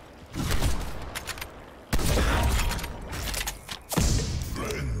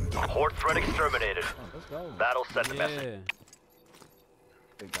 Horde threat exterminated. Oh, let's go. Battle sent a Yeah. message.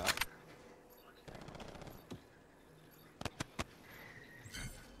 They got.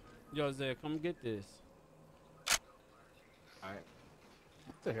 Yo, Zay, come get this.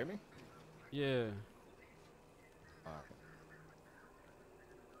 Still hear me? Yeah.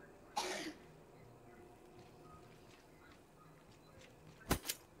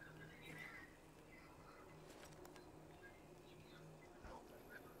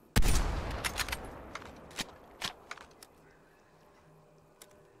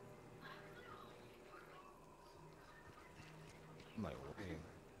 I'm like, okay.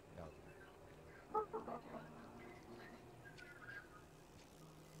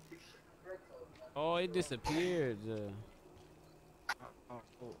 Oh, it disappeared.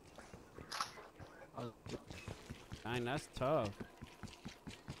 Dang, that's tough.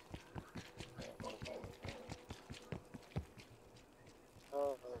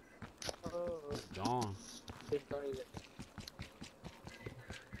 It's gone.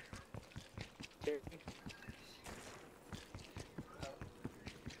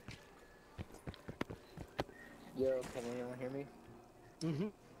 Yo, can anyone hear me? Mm-hmm.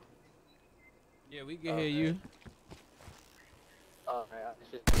 Yeah, we can hear you. Oh, right.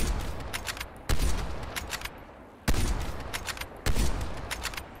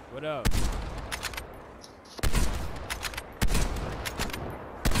 What up?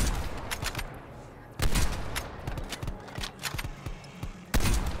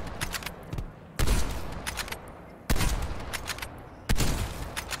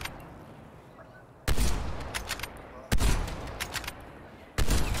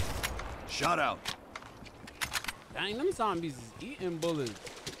 Shot out. Dang, them zombies is eating bullets.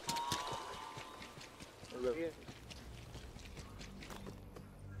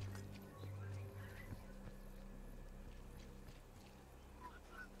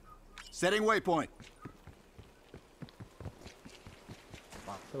 Setting waypoint.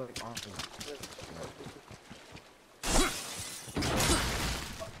 I feel like awesome.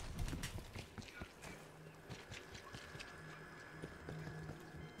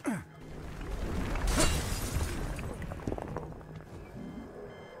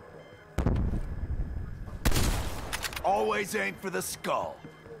 Always aim for the skull.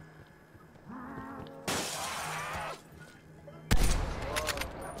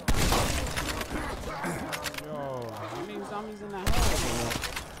 Yo, how many zombies in that house?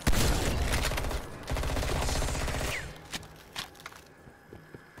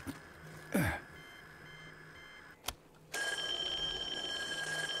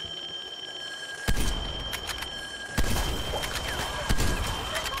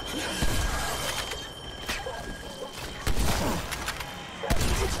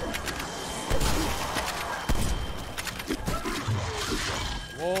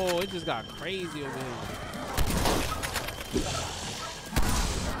 Whoa, it just got crazy over here.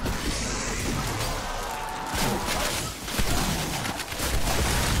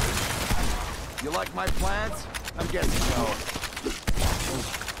 You like my plans? I'm guessing so.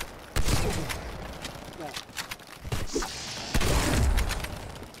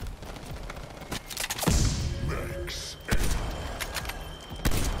 Max.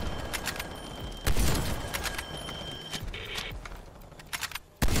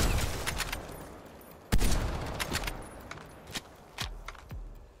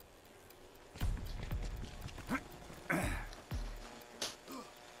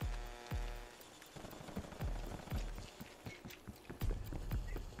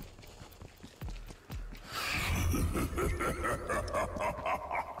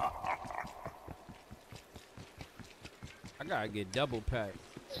 I gotta get double packed.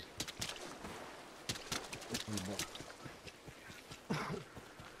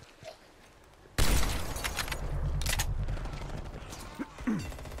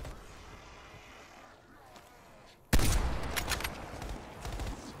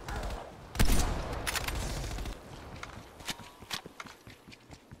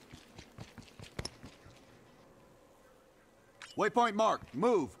 Waypoint marked.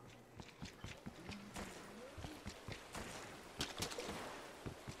 Move.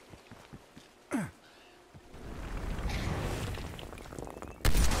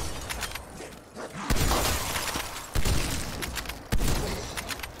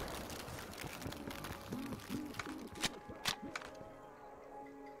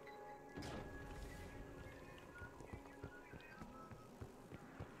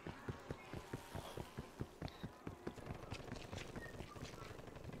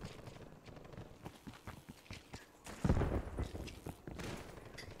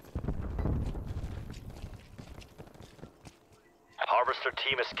 Harvester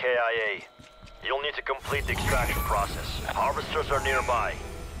team is KIA. You'll need to complete the extraction process. Harvesters are nearby.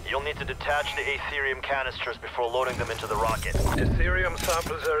 You'll need to detach the aetherium canisters before loading them into the rocket. Aetherium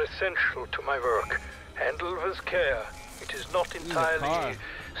samples are essential to my work. Handle with care. It It is not entirely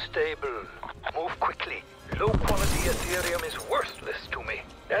stable. Move quickly. Low quality Ethereum is worthless to me.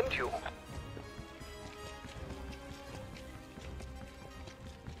 And you.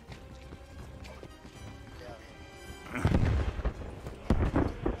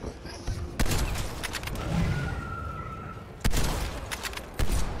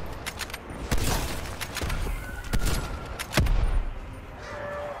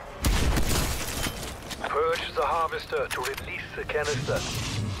 Purge the harvester to release the canister.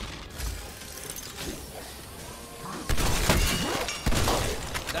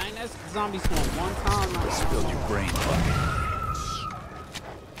 Dang, that's zombie swarm one time. Spilled your brain bucket.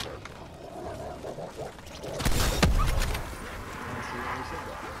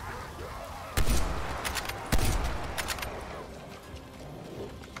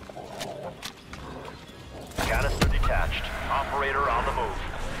 Canister detached. Operator on the move.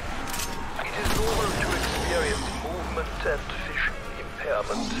 It is normal to experience movement and vision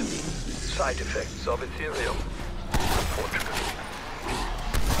impairment. Side effects of Ethereum, unfortunately.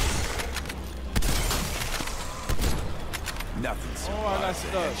 Nothing so I got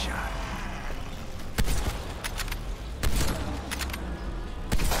stuck.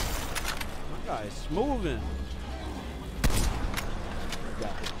 My guy is moving.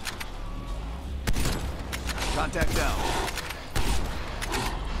 Contact down.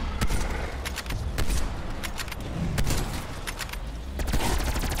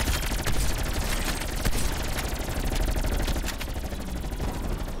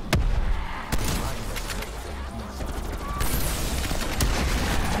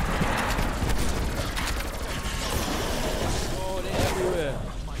 Oh, they're everywhere.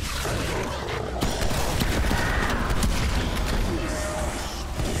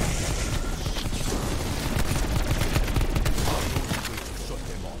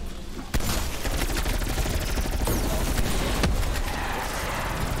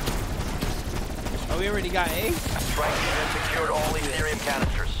 Oh, we already got A? Strike team has secured all Ethereum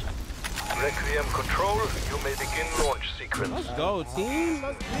canisters. Requiem control, you may begin launch sequence. Let's go, team.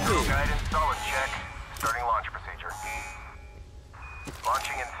 Let's get it. Guidance solid check. Starting launch procedure.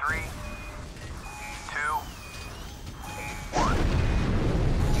 Launching in 3, 2, 1.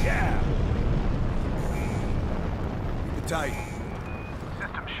 Yeah. Keep it tight.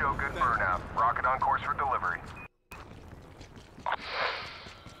 Systems show good burnout. Rocket on course for delivery.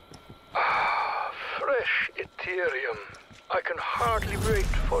 Fresh Ethereum. I can hardly wait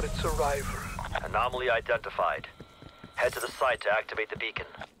for its arrival. Anomaly identified. Head to the site to activate the beacon.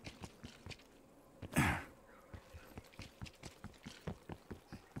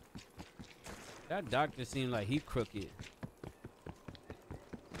 That doctor seemed like he crooked.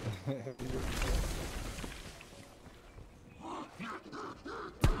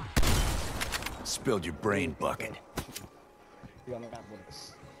 Spilled your brain bucket.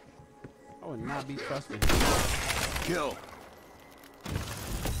 I would not be trusting. Kill.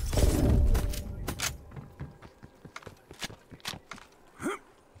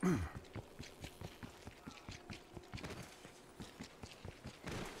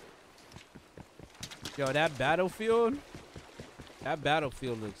 Yo, that battlefield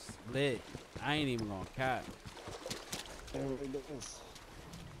looks lit. I ain't even gonna cap.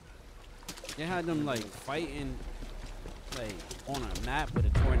 They had them like fighting like on a map with a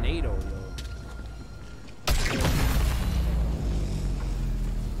tornado, yo.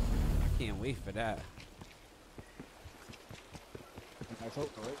 I can't wait for that.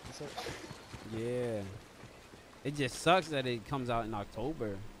 Yeah. It just sucks that it comes out in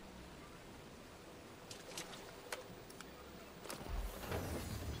October.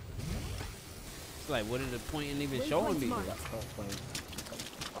 It's like, what is the point in even showing me? I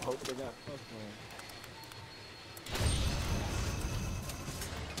hope they got plus one.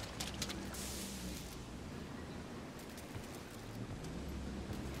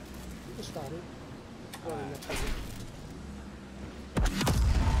 You can start it.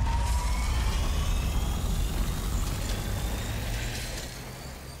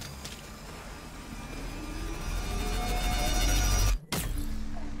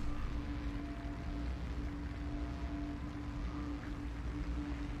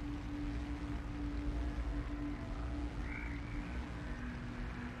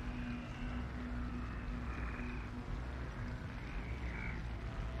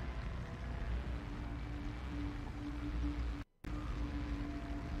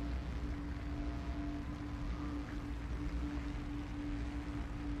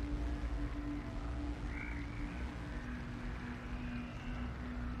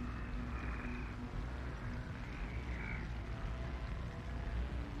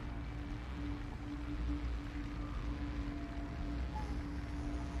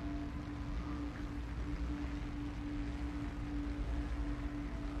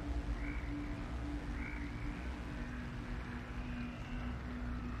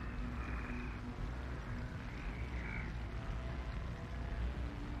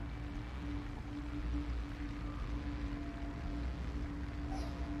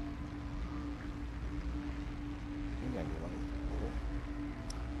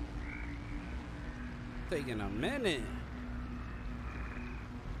 taking a minute.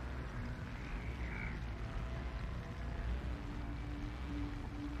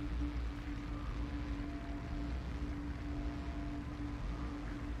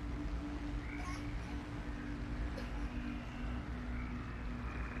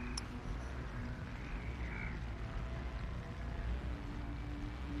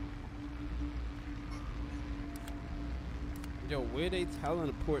 Yo, where they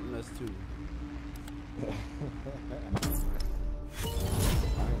teleporting us to?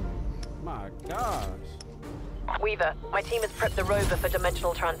 My gosh. Weaver, my team has prepped the rover for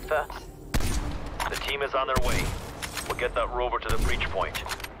dimensional transfer. The team is on their way. We'll get that rover to the breach point.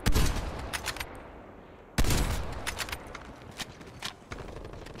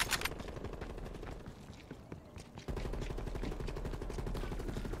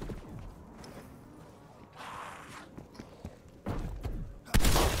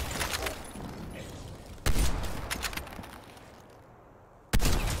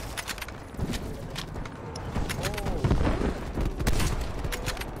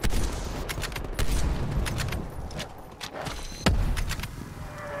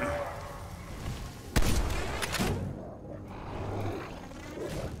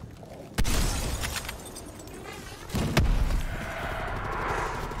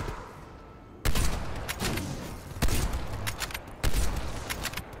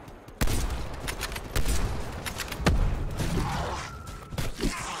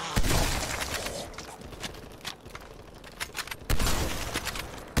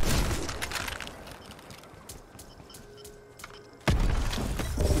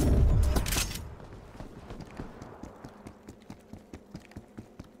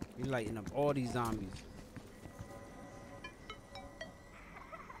 Lighting up all these zombies.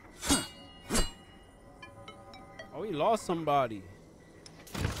 Oh, he lost somebody.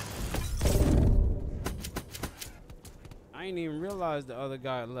 I ain't even realized the other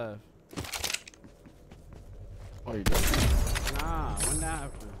guy left. Oh, you did? Nah, when that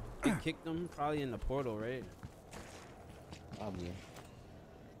happened? He kicked him probably in the portal, right? Probably.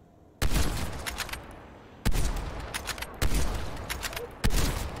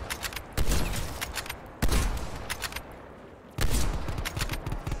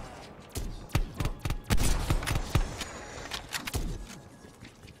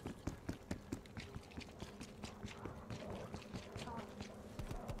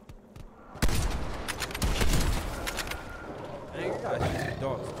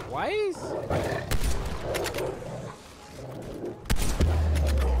 Twice?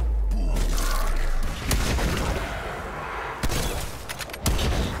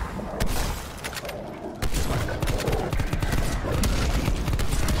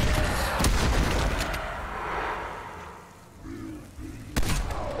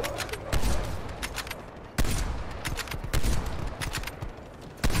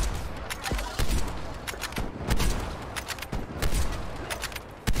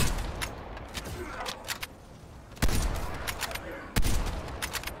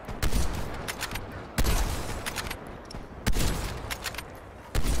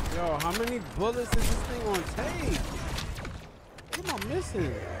 Yo, how many bullets is this thing gonna take? What am I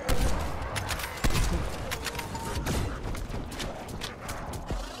missing?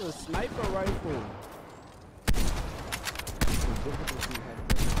 A sniper rifle.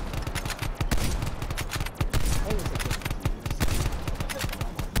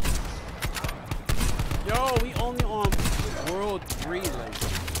 Yo, we only on World 3, like.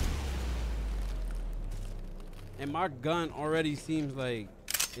 And my gun already seems like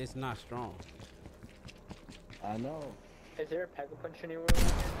it's not strong. I know. Is there a Pack-a-Punch anywhere around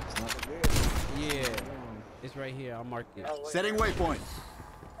here? It's not good. Yeah. It's right here. I'll mark it. Oh, Setting waypoint.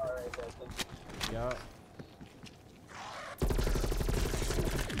 Alright, thank you. Yup.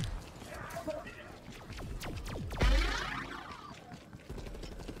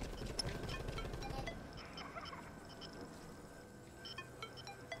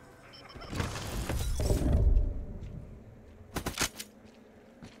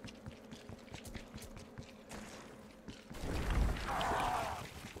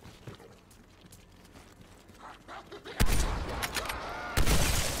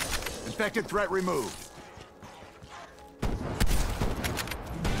 Infected threat removed.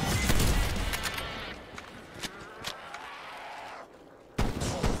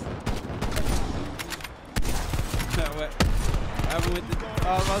 What happened with the? I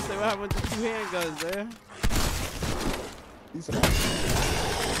was about to say, what happened with the two handguns there?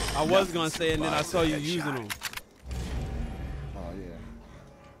 I was gonna say, and then I saw you using them. Oh yeah.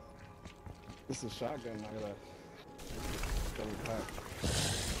 This is a shotgun. I got a pack.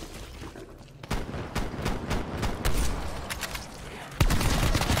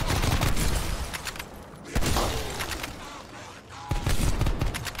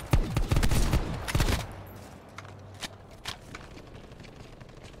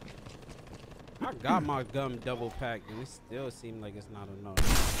 got my gum double packed and it still seemed like it's not enough.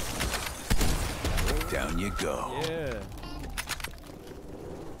 Down you go. Yeah.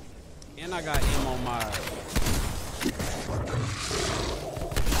 And I got ammo mod.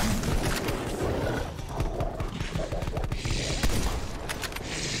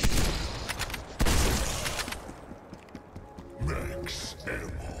 Max ammo.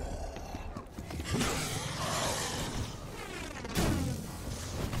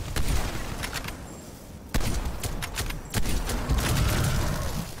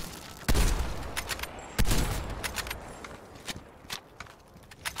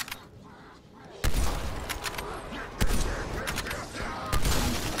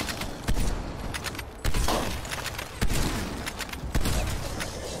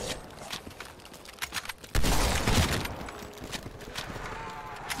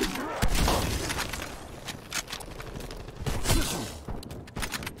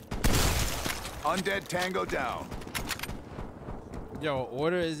 Undead Tango down. Yo,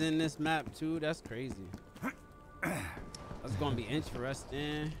 order is in this map too. That's crazy. That's gonna be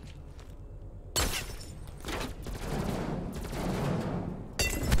interesting.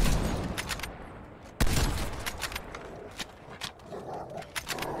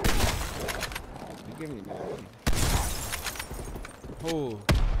 You give me that. Who?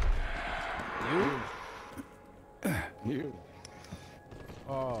 You? You.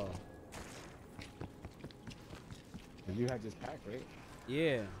 Oh. You had this pack, right?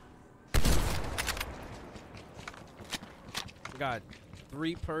 Yeah. Got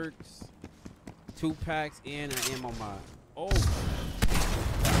 3 perks, 2 packs, and an ammo mod. Oh.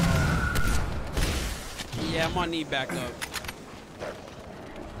 Yeah, I'm gonna need backup.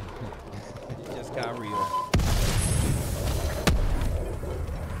 It just got real.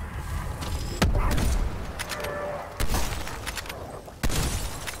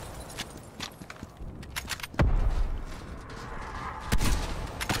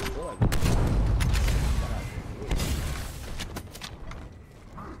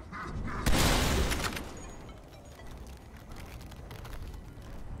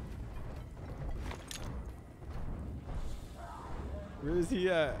 Where is he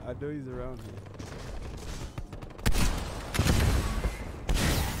at? I know he's around here.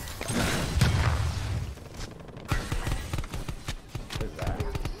 What is that?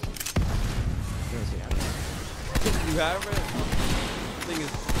 You have it? Thing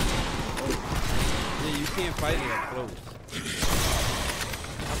is, yeah, you can't fight it up close.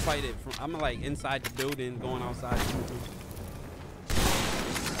 I fight it from, I'm like inside the building, going outside.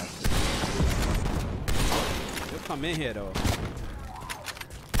 They'll come in here though.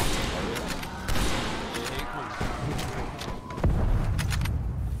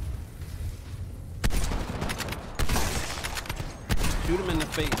 Shoot him in the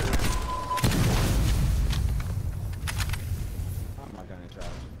face. Oh my god, trash.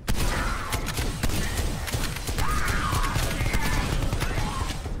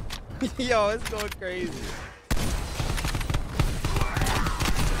 Yo, it's going crazy.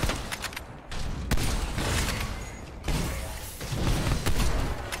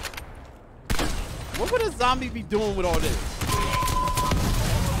 What would a zombie be doing with all this?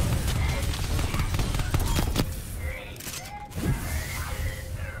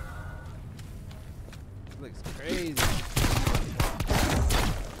 Looks crazy.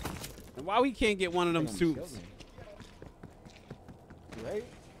 And why we can't get one of them suits? Right?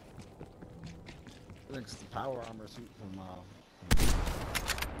 Looks the power armor suit from Fallout.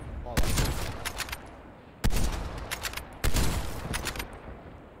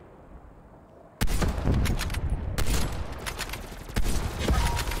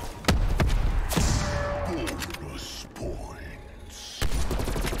 Bonus points.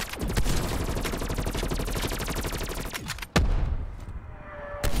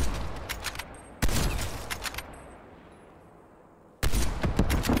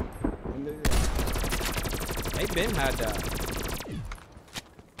 They been had that.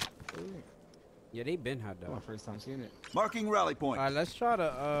 Yeah, they been had that. My first time seeing it. Marking rally point. All right, let's try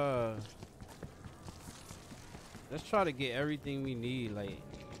to get everything we need, like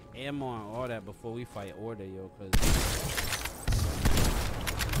ammo and all that, before we fight Order, yo. Cause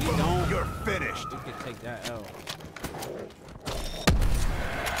we don't. You're finished. We can take that out.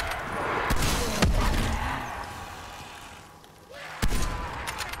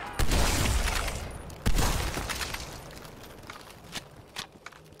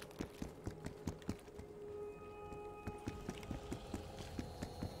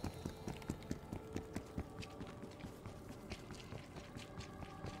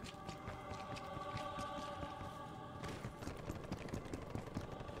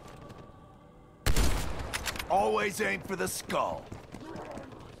 Always aim for the skull.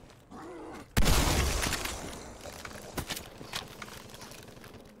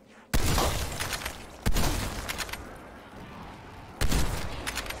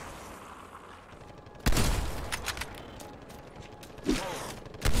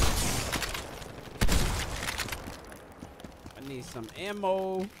 I need some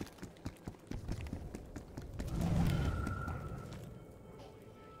ammo.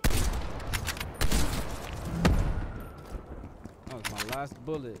 That was my last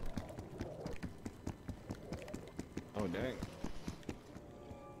bullet. Oh dang.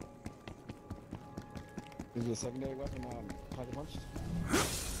 Is your secondary weapon pocket punch?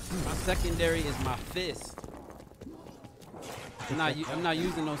 My secondary is my fist. I'm not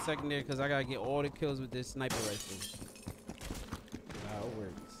using no secondary because I gotta get all the kills with this sniper rifle. How it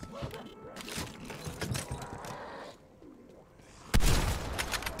works.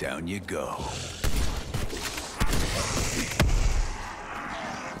 Down you go. Oh,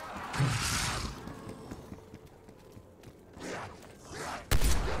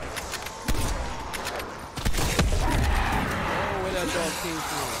 where that dog came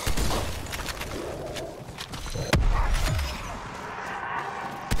from?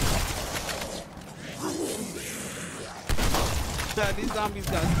 These zombies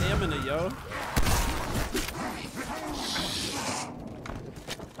got stamina, yo.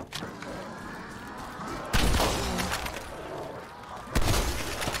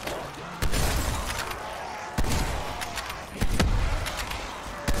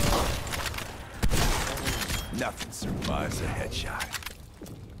 Nothing survives a headshot.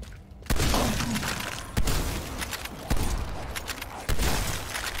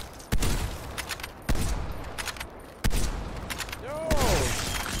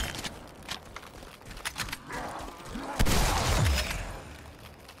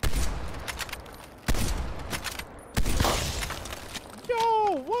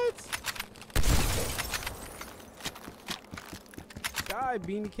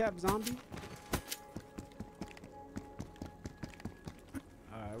 Beanie cap zombie.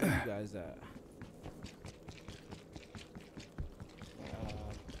 All right, where you guys at?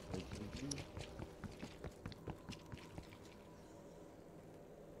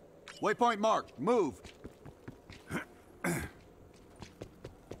 Waypoint marked. Move.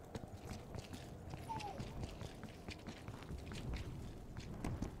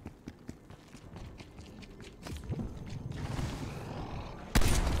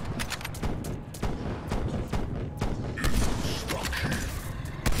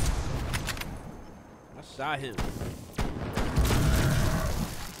 Shot him.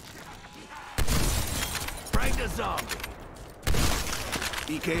 Bring the zombie.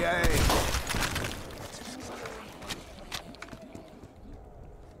 EKA.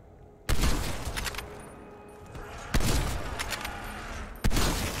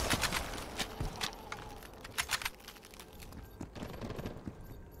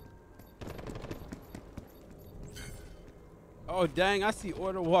 Oh dang, I see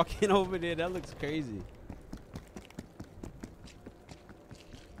Order walking over there. That looks crazy.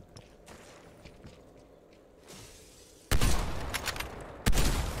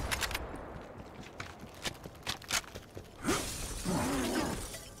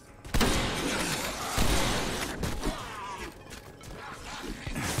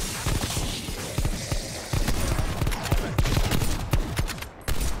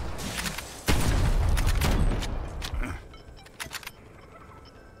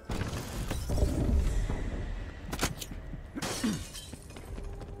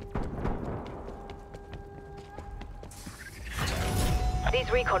 These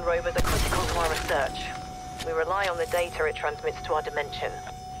recon rovers are critical to our research. We rely on the data it transmits to our dimension.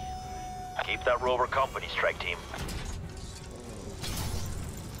 Keep that rover company, strike team.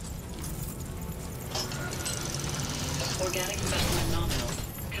 Organic specimen nominal.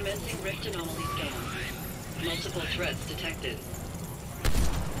 Commencing rift anomaly scan. Multiple threats detected.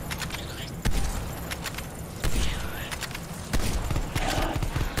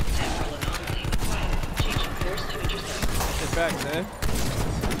 Temporal anomaly acquired. Changing course to intercept. Get back, man.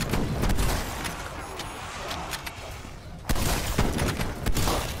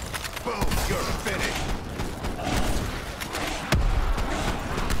 Boom, you're finished.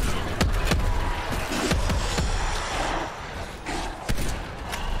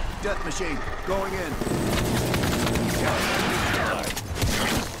 Death machine, going in.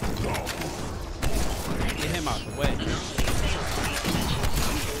 Get him out the way.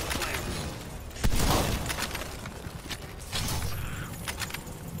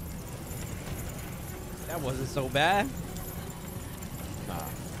 That wasn't so bad.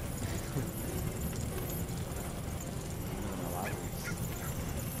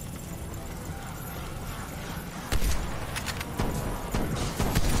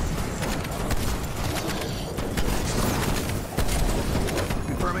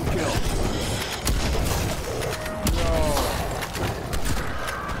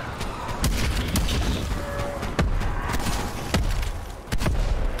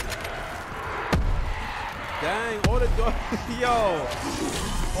 dang. All the dogs. Yo.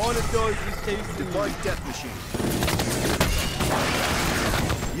 All the dogs just chasing me. Like death machine.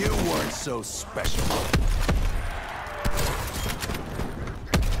 You weren't so special.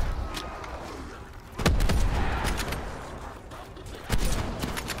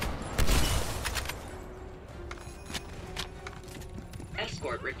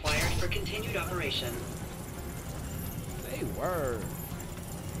 Escort required for continued operation. They were.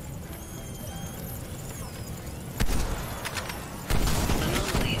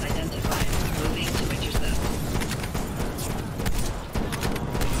 Anomaly identified. Moving to intercept.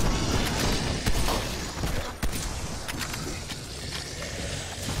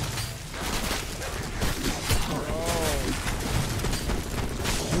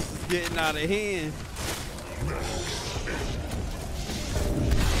 This is getting out of hand.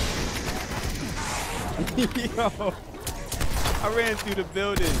 Yo, I ran through the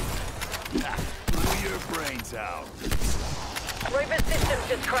building. Blew your brains out. Rover systems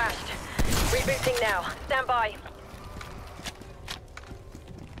just crashed. Rebooting now. Stand by.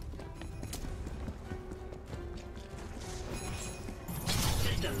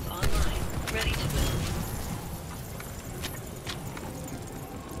 Systems online. Ready to move.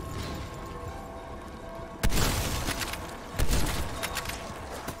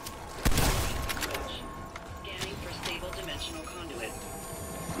 Scanning for stable dimensional conduit.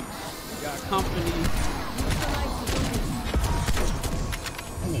 Got company.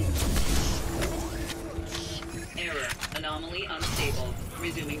 Error. Anomaly unstable.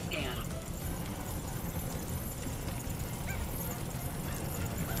 Resuming scan.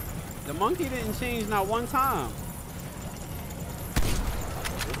 The monkey didn't change not one time.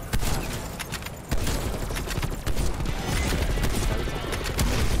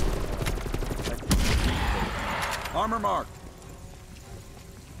 Armor mark.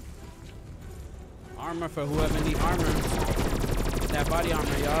 Armor for whoever need armor. That body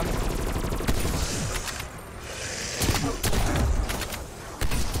armor, y'all.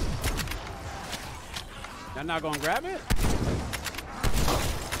 Y'all not gonna grab it?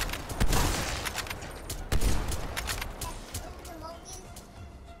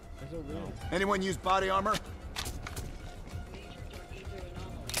 Anyone use body armor?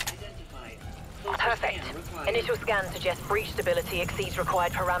 Perfect. Initial scan suggests breach stability exceeds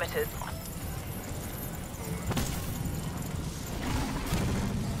required parameters.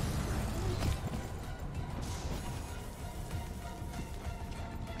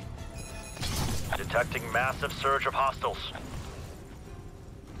 Detecting massive surge of hostiles.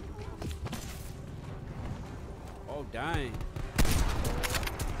 Oh, dang.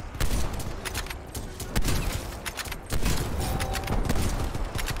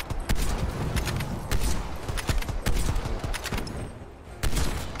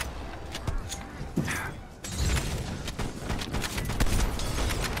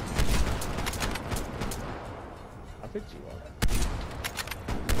 I picked you up.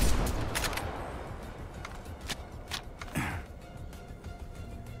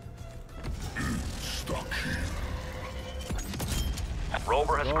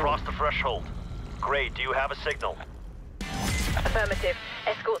 Rover has crossed the threshold. Great, do you have a signal? Affirmative.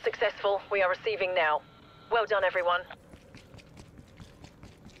 Escort successful. We are receiving now. Well done, everyone.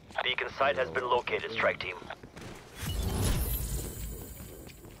 Beacon site has been located, strike team.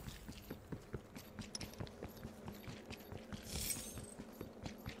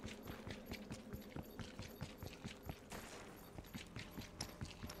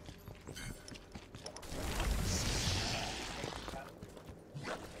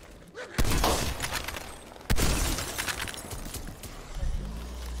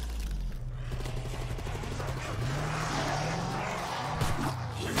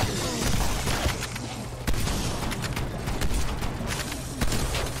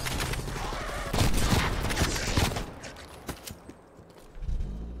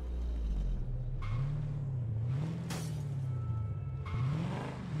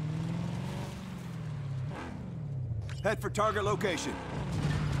 Head for target location.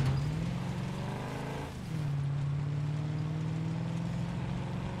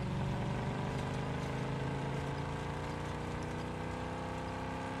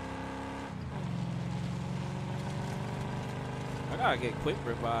 I gotta get quick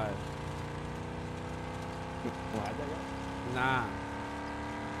revive. Nah.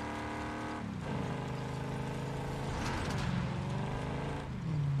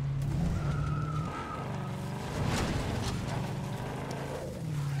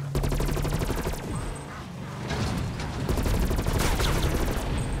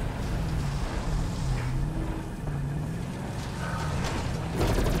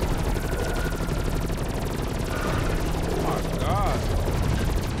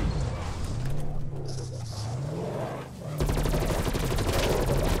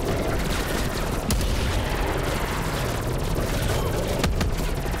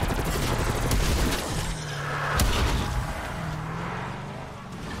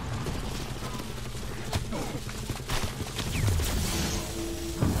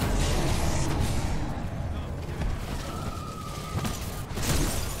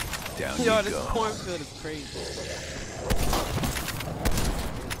 Down Yo, you this go. cornfield is crazy.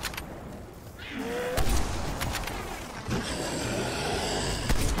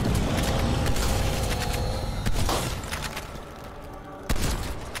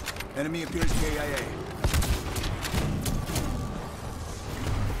 Enemy appears KIA.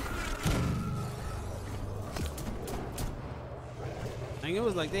 I think it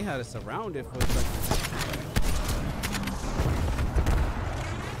was like they had us surrounded for a second.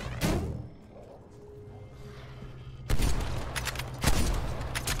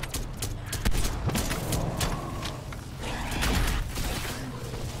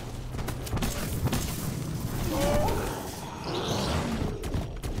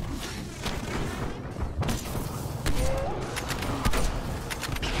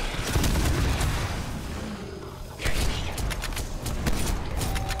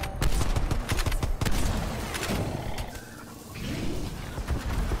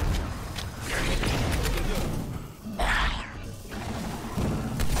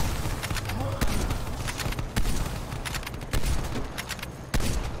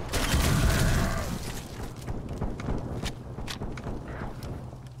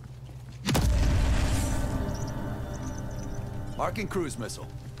 Marking cruise missile.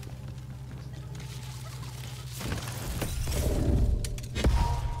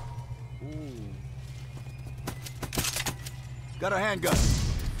 Got a handgun.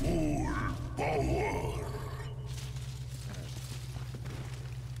 Full power.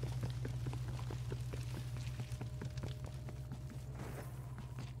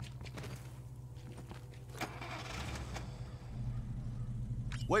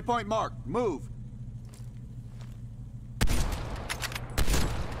 Waypoint marked. Move.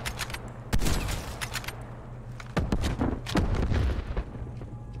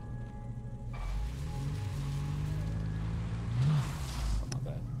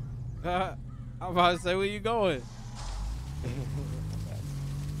 I'm about to say, where you going?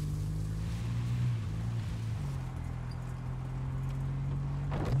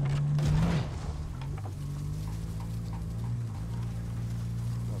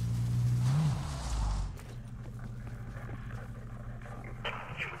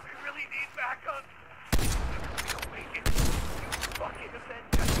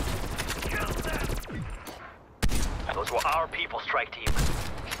 Those were our people, strike team.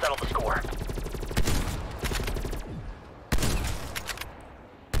 Settle the score.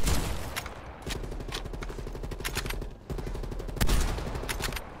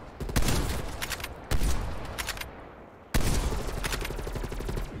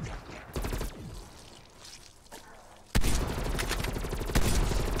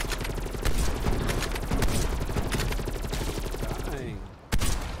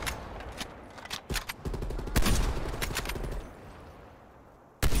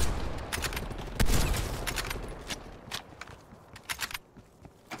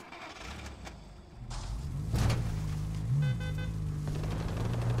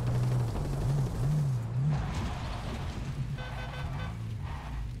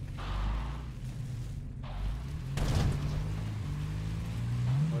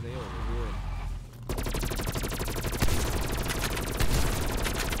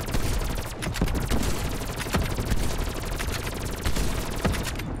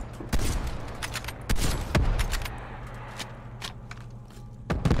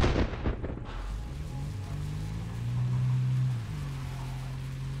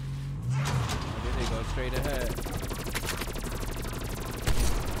 Straight ahead.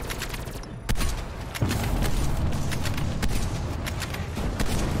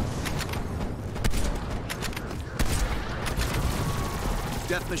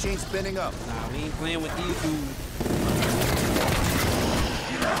 Death machine spinning up. Nah, we ain't playing with these dudes.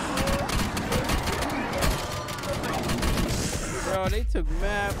 Bro, they took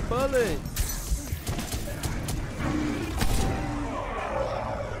mad bullets.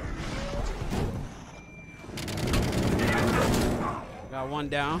 Got one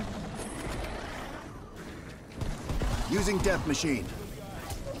down. Using death machine.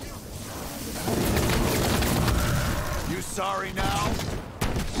 You sorry now?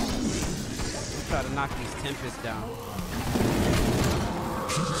 Let's try to knock these Tempests down.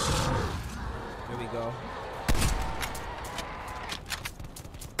 Here we go.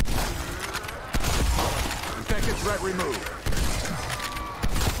 Infected threat removed.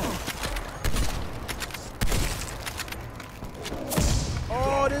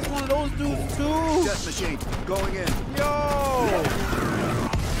 Oh, there's one of those dudes too. Death machine going in.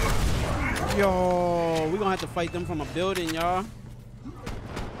 Yo, we're gonna have to fight them from a building, y'all.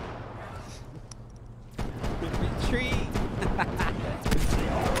 Retreat.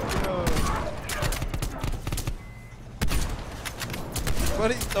 Yo. What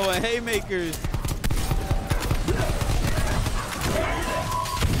are you throwing haymakers?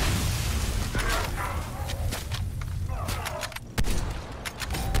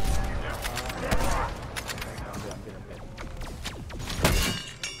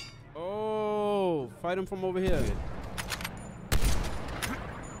 Oh, fight him from over here.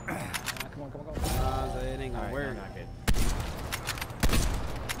 Come on. Nah, it ain't gonna work.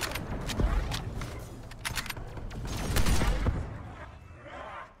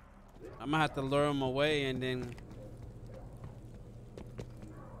 I'm gonna have to lure him away and then.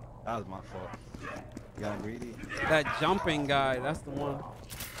 That was my fault. You got greedy. That jumping guy, that's the one.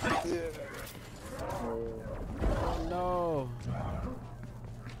 Oh no.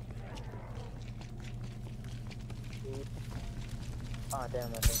 Oh,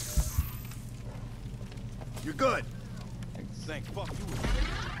 damn it. You're good. Thank fuck you.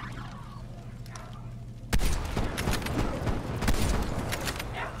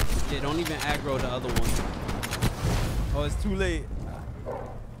 Yeah, don't even aggro the other one. Oh, it's too late.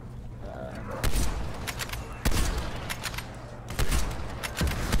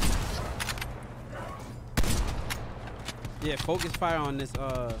 Yeah, focus fire on this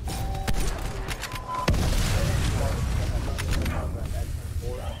Like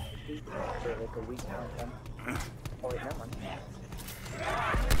a week now. Oh, wait, never mind.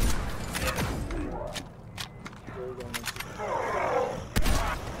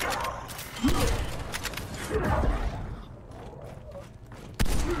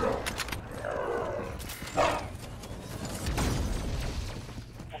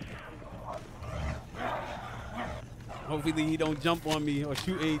 Hopefully he don't jump on me or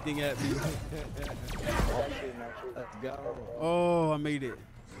shoot anything at me. Let's go. Oh, I made it.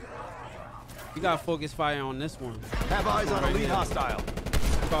 You got focus fire on this one. Have eyes on a lead hostile.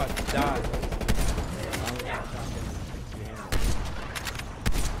 About to die.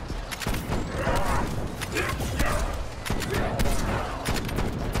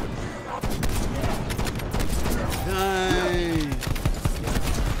 Nice.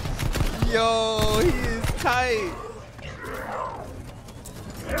 Yo, he is tight.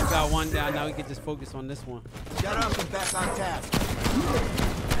 We got one down. Now we can just focus on this one. Shut up and back on task.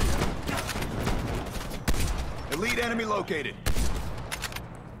 Elite enemy located.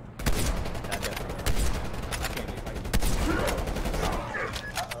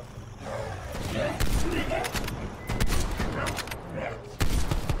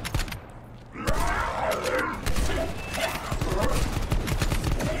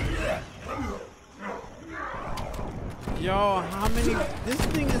 Yo, how many? This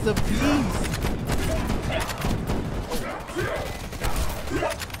thing is a beast.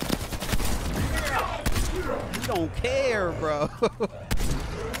 You don't care, bro.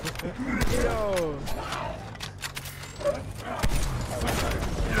 Yo.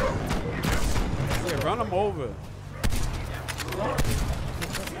 Yeah, run him over.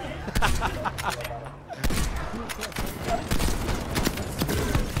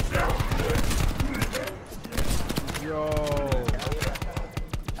 Yo.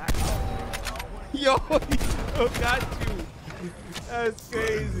 Yo, he still got you. That's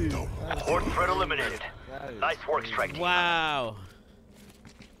crazy. Horde threat eliminated. Nice work, strike team. Wow.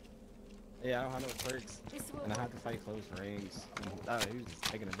 Yeah, I don't have no perks, and I have to fight close range. He was just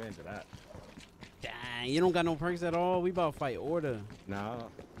taking advantage of that. Dang, you don't got no perks at all? We about to fight order. No.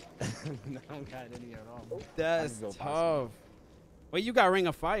 I don't got any at all. That's tough. Wait, you got Ring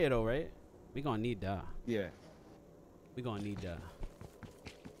of Fire though, right? We gonna need that. Yeah. We gonna need that.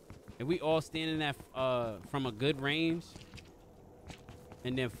 If we all standing at from a good range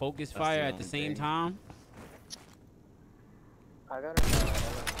and then focus fire at the same time. I gotta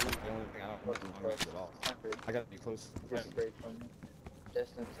I gotta be close. Straight from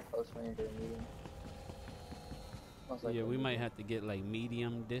distance to close range or medium. Yeah, we might have to get like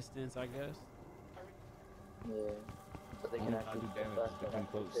medium distance, I guess. Yeah. So they can actually do damage if I'm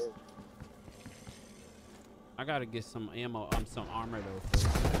close. I gotta get some ammo, some armor though first.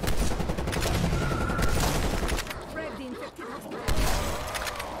 Frag the infected I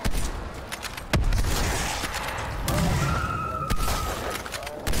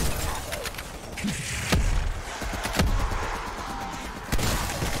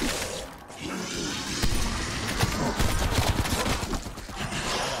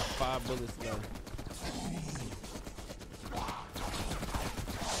got 5 bullets left.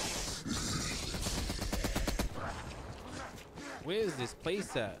 Where is this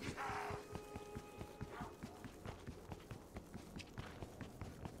place at?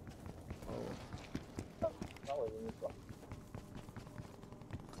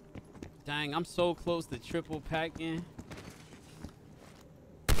 Dang, I'm so close to triple packing.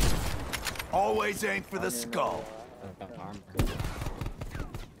 Always aim for the skull.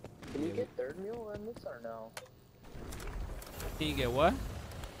 Can you get third mule in this or no? Can you get what?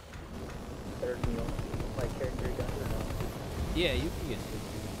 Third mule. Like character guns or no? Yeah, you can get it.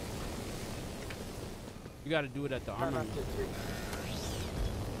 You gotta do it at the armor.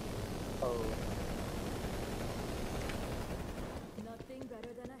 Oh. Nothing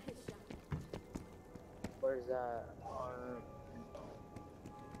better than a headshot. Where's that? On.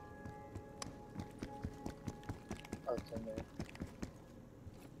 Oh, it's in there.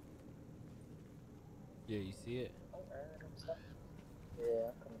 Yeah, you see it? Yeah,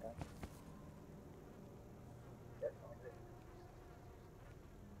 I'm coming down.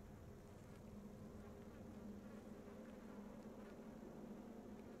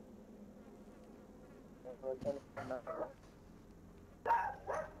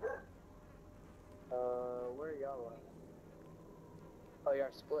 Where are y'all at? Oh,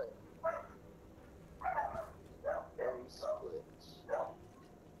 y'all split. Very split.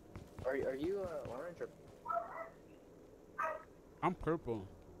 Are you orange or? I'm purple.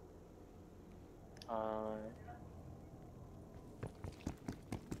 I'm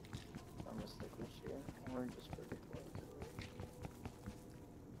gonna stick with you. Orange is pretty cool.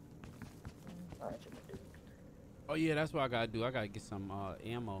 Alright, you can do it. Oh yeah, that's what I gotta do. I gotta get some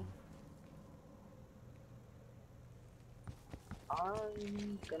ammo.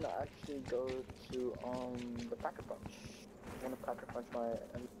 I'm gonna actually go to the Packer Punch. I'm gonna Packer Punch my.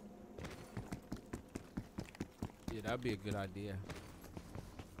 Yeah, that'd be a good idea.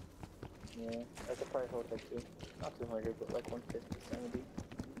 Yeah, I could probably hold like not 200, but like 150, 70.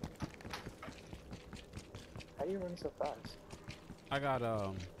 How do you run so fast? I got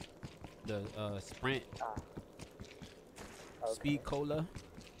the sprint. Okay. Speed cola.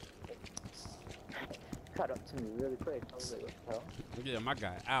 Caught up to me really quick. I was like, what the hell? Yeah, my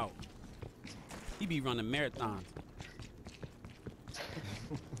guy out. He be running marathons.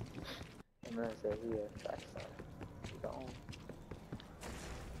 I'm gonna say he a track star.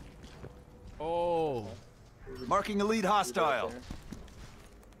 Oh. Marking elite hostile.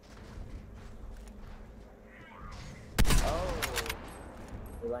 Oh.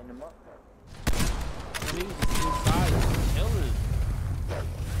 We lined him up. I mean, he's inside, chilling.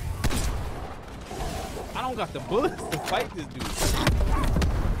 I don't got the bullets to fight this dude.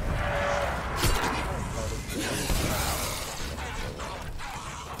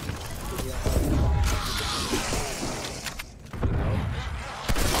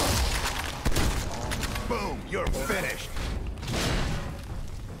 Boom, you're finished.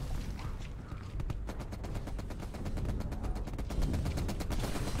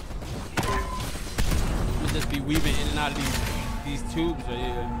 We'll just be weaving in and out of these tubes right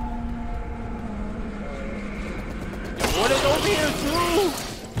here. Yo, what is over here too?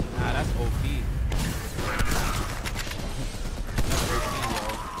 Nah, that's OP.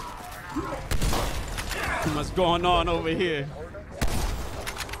 Too much going on over here.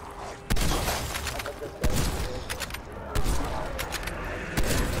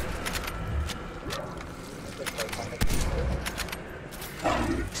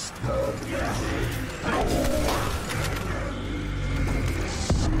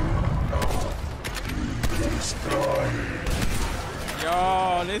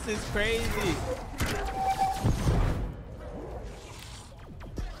 Yo, this is crazy.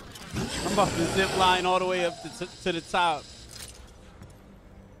 I'm about to zip line all the way up to the top.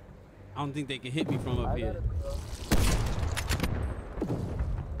 I don't think they can hit me from up here.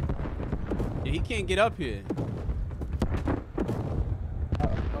 Yeah, he can't get up here.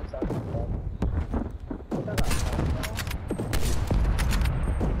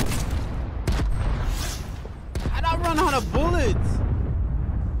 How'd I run out of bullets?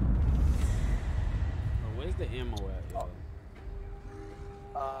 Oh, where's the ammo at, yo?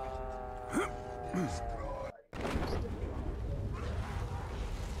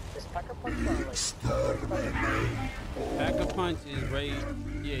 Is Packer Punch like Packer Punch is right.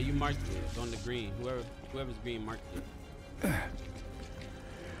 Yeah, you marked it. It's on the green. Whoever's green marked it.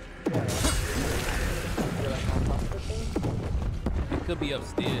 It could be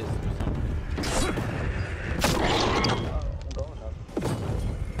upstairs or something. I'm going up.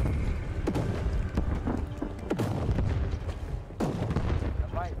 I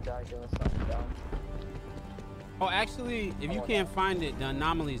might die doing something down. Oh, actually, if you can't find it, the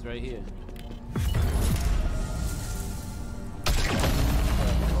anomaly's right here.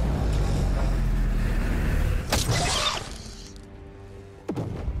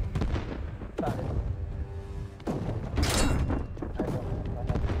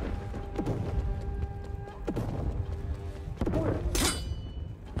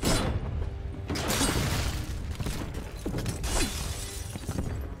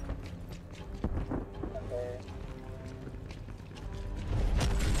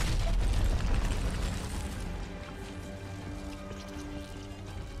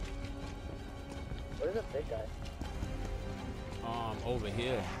 Where's the big guy? Over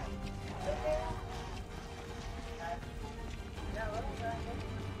here.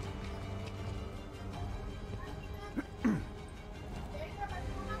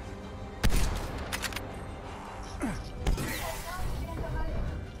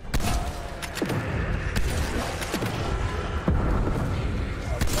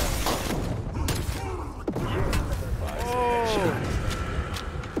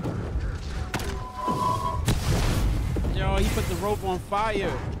 Rope on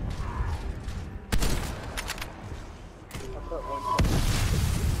fire.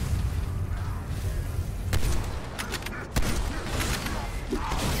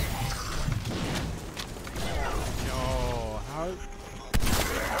 Yo, how?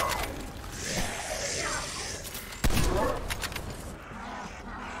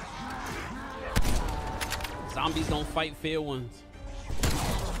 Zombies don't fight fair ones.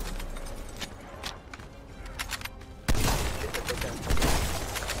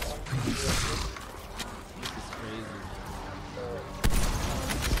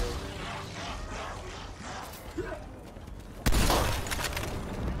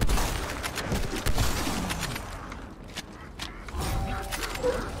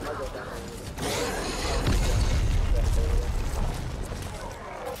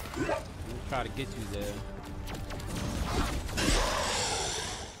 Try to get you there.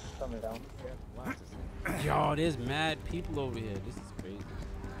 Coming down. Yo, there's mad people over here. This is crazy.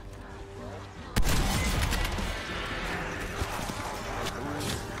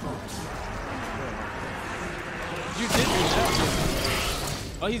 You did this.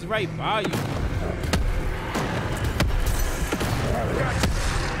 Oh, he's right by you.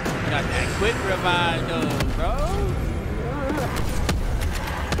 Got that quick revive though, bro.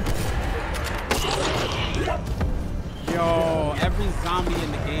 Yo, every zombie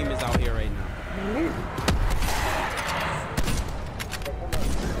in the game is out here right now.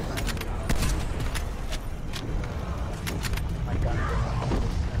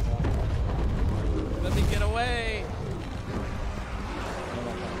 Let me get away.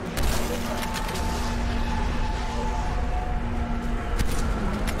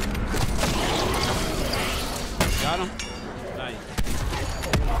 Got him. Nice.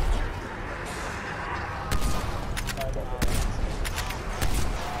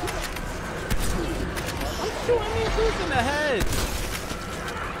 Shooting me in the head.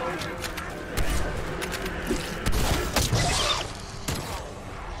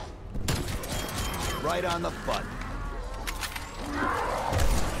 Right on the button.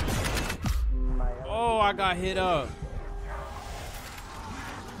 Oh, I got hit up.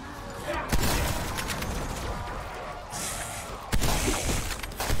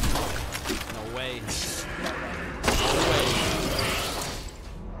 No way. No way.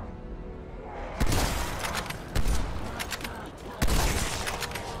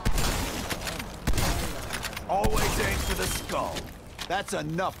 Always aim for the skull. That's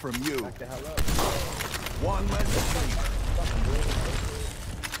enough from you. One less to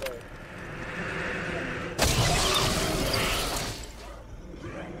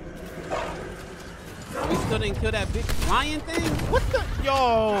We still didn't kill that big lion thing? What the?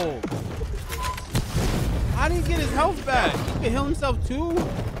 Yo! How did he get his health back? He can heal himself too?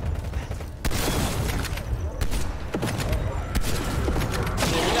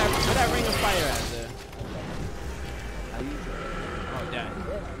 Where that ring of fire at there? Oh, damn.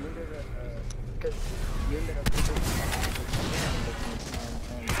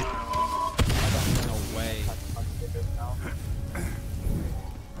 No way.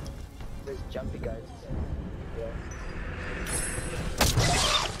 There's jumpy guys. Yeah.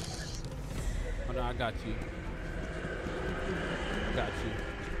 Oh no, I got you. I got you.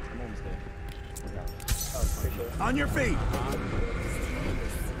 I'm almost there. Oh, appreciate it. On your feet.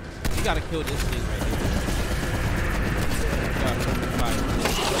 You gotta kill this thing right here. You gotta kill the fire.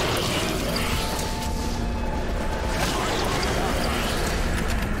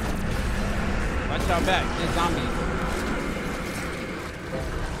 Watch out back. There's zombies.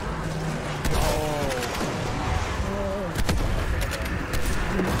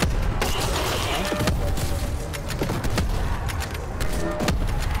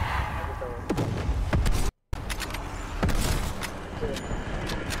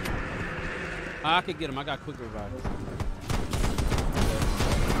 I could get him. I got quick revive.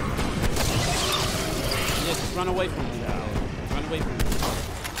 Yeah, just run away from me. Run away from me.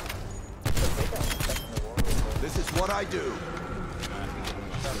 This is what I do.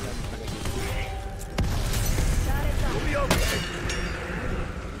 You'll be okay.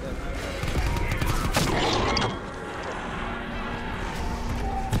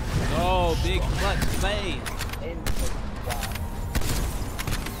 Oh, big clutch slam.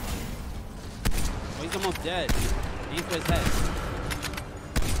 dead. Aim for his head.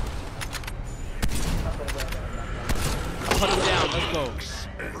 Put him down. Let's go.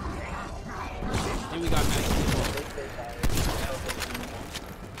 Then we got Max.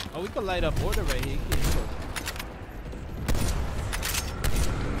 Oh, we can light up order right here.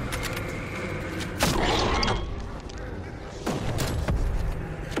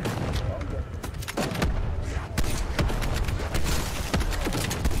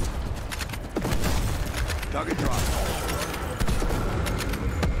 Target drop.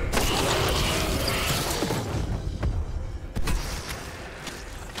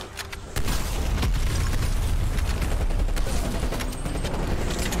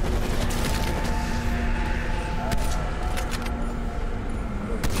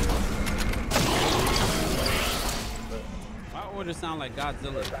 My order sound like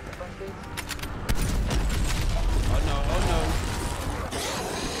Godzilla. Oh no, oh no.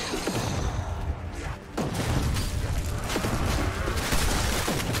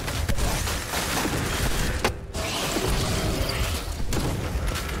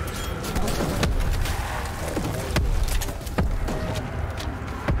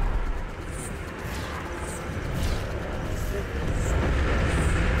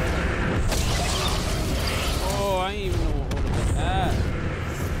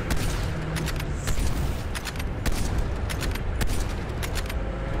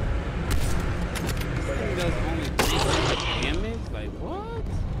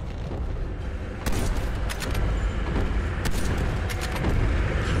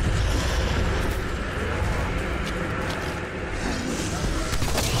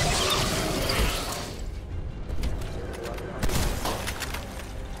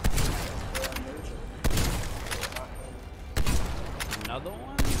 Another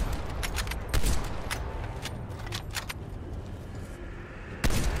one?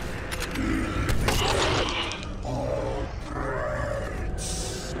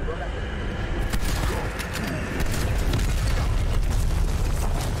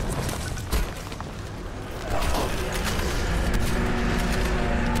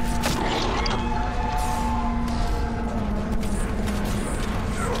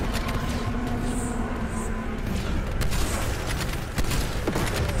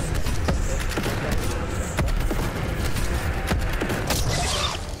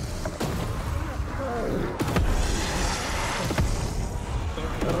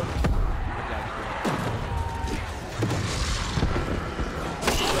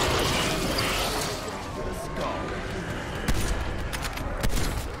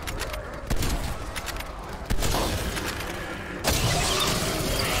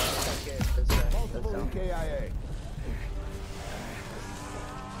 KIA.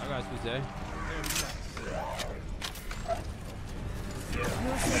 I got you, Jay.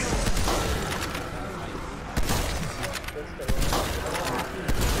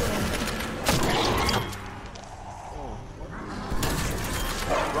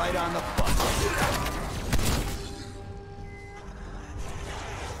 Right on the button.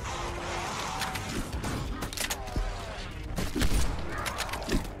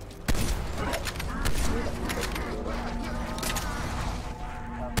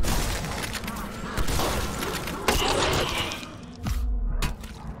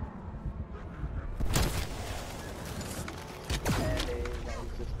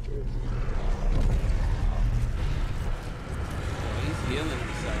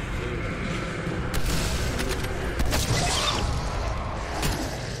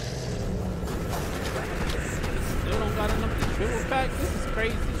 This is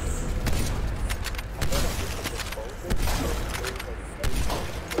crazy.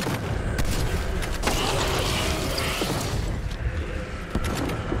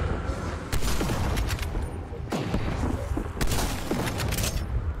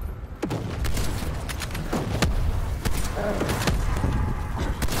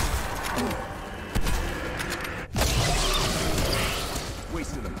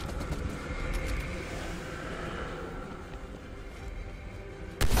 Wasted them.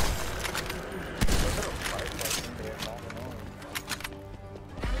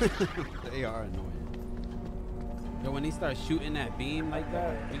 They are annoying. Yo, when he starts shooting that beam like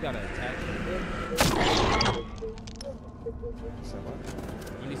that, we gotta attack him.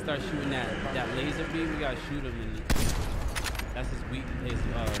 When he starts shooting that laser beam, we gotta shoot him, and that's his weak.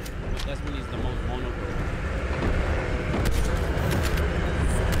 That's when he's the most vulnerable.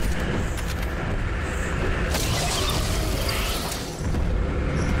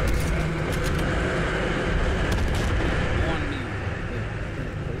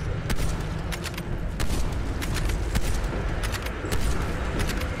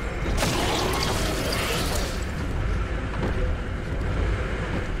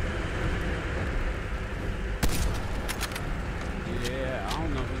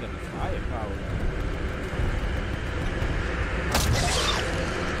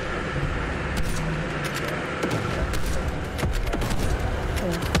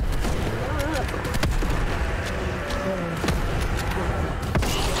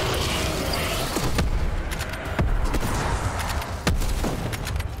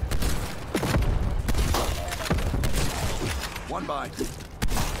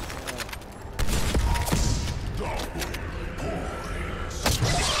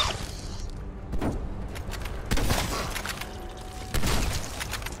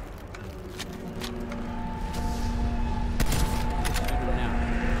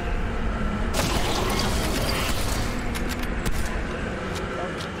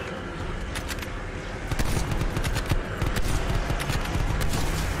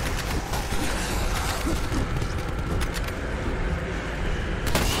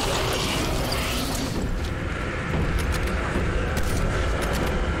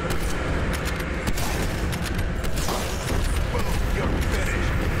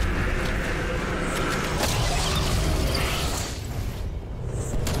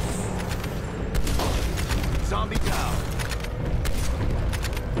 Zombie down.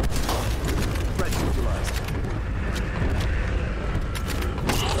 Threat neutralized.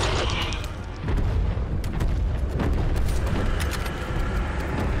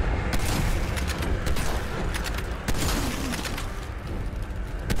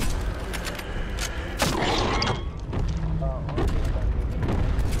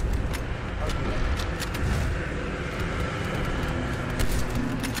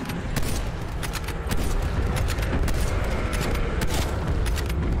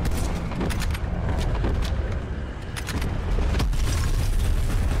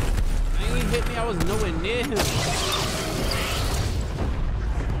 Hit me, I was nowhere near him.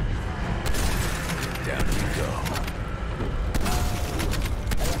 Down we go.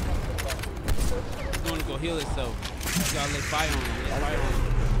 He's gonna go heal himself. You gotta let fire on him. Let fire on him.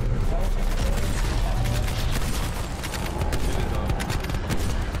 There we go.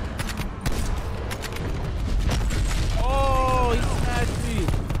 Oh, he smashed me.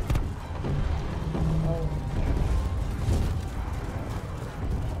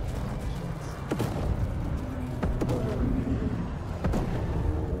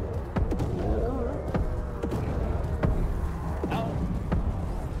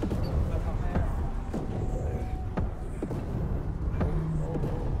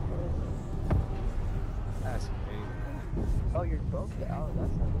 Oh, you're both? Oh,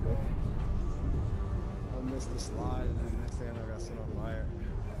 that's not good. I missed the slide, and then next thing I know, I got set on fire.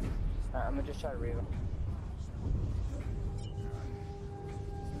 Alright, I'm gonna just try to read him.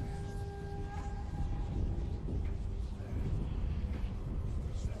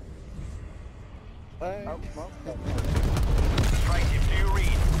 Hey. Oh, well. Strike him, do you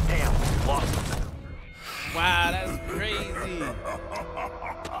read? Damn, lost him. Wow, that's crazy.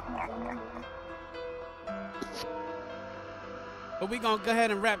 But we're gonna go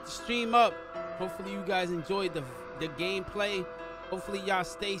ahead and wrap the stream up. Hopefully you guys enjoyed the gameplay. Hopefully y'all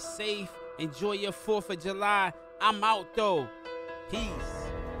stay safe. Enjoy your 4th of July. I'm out though. Peace.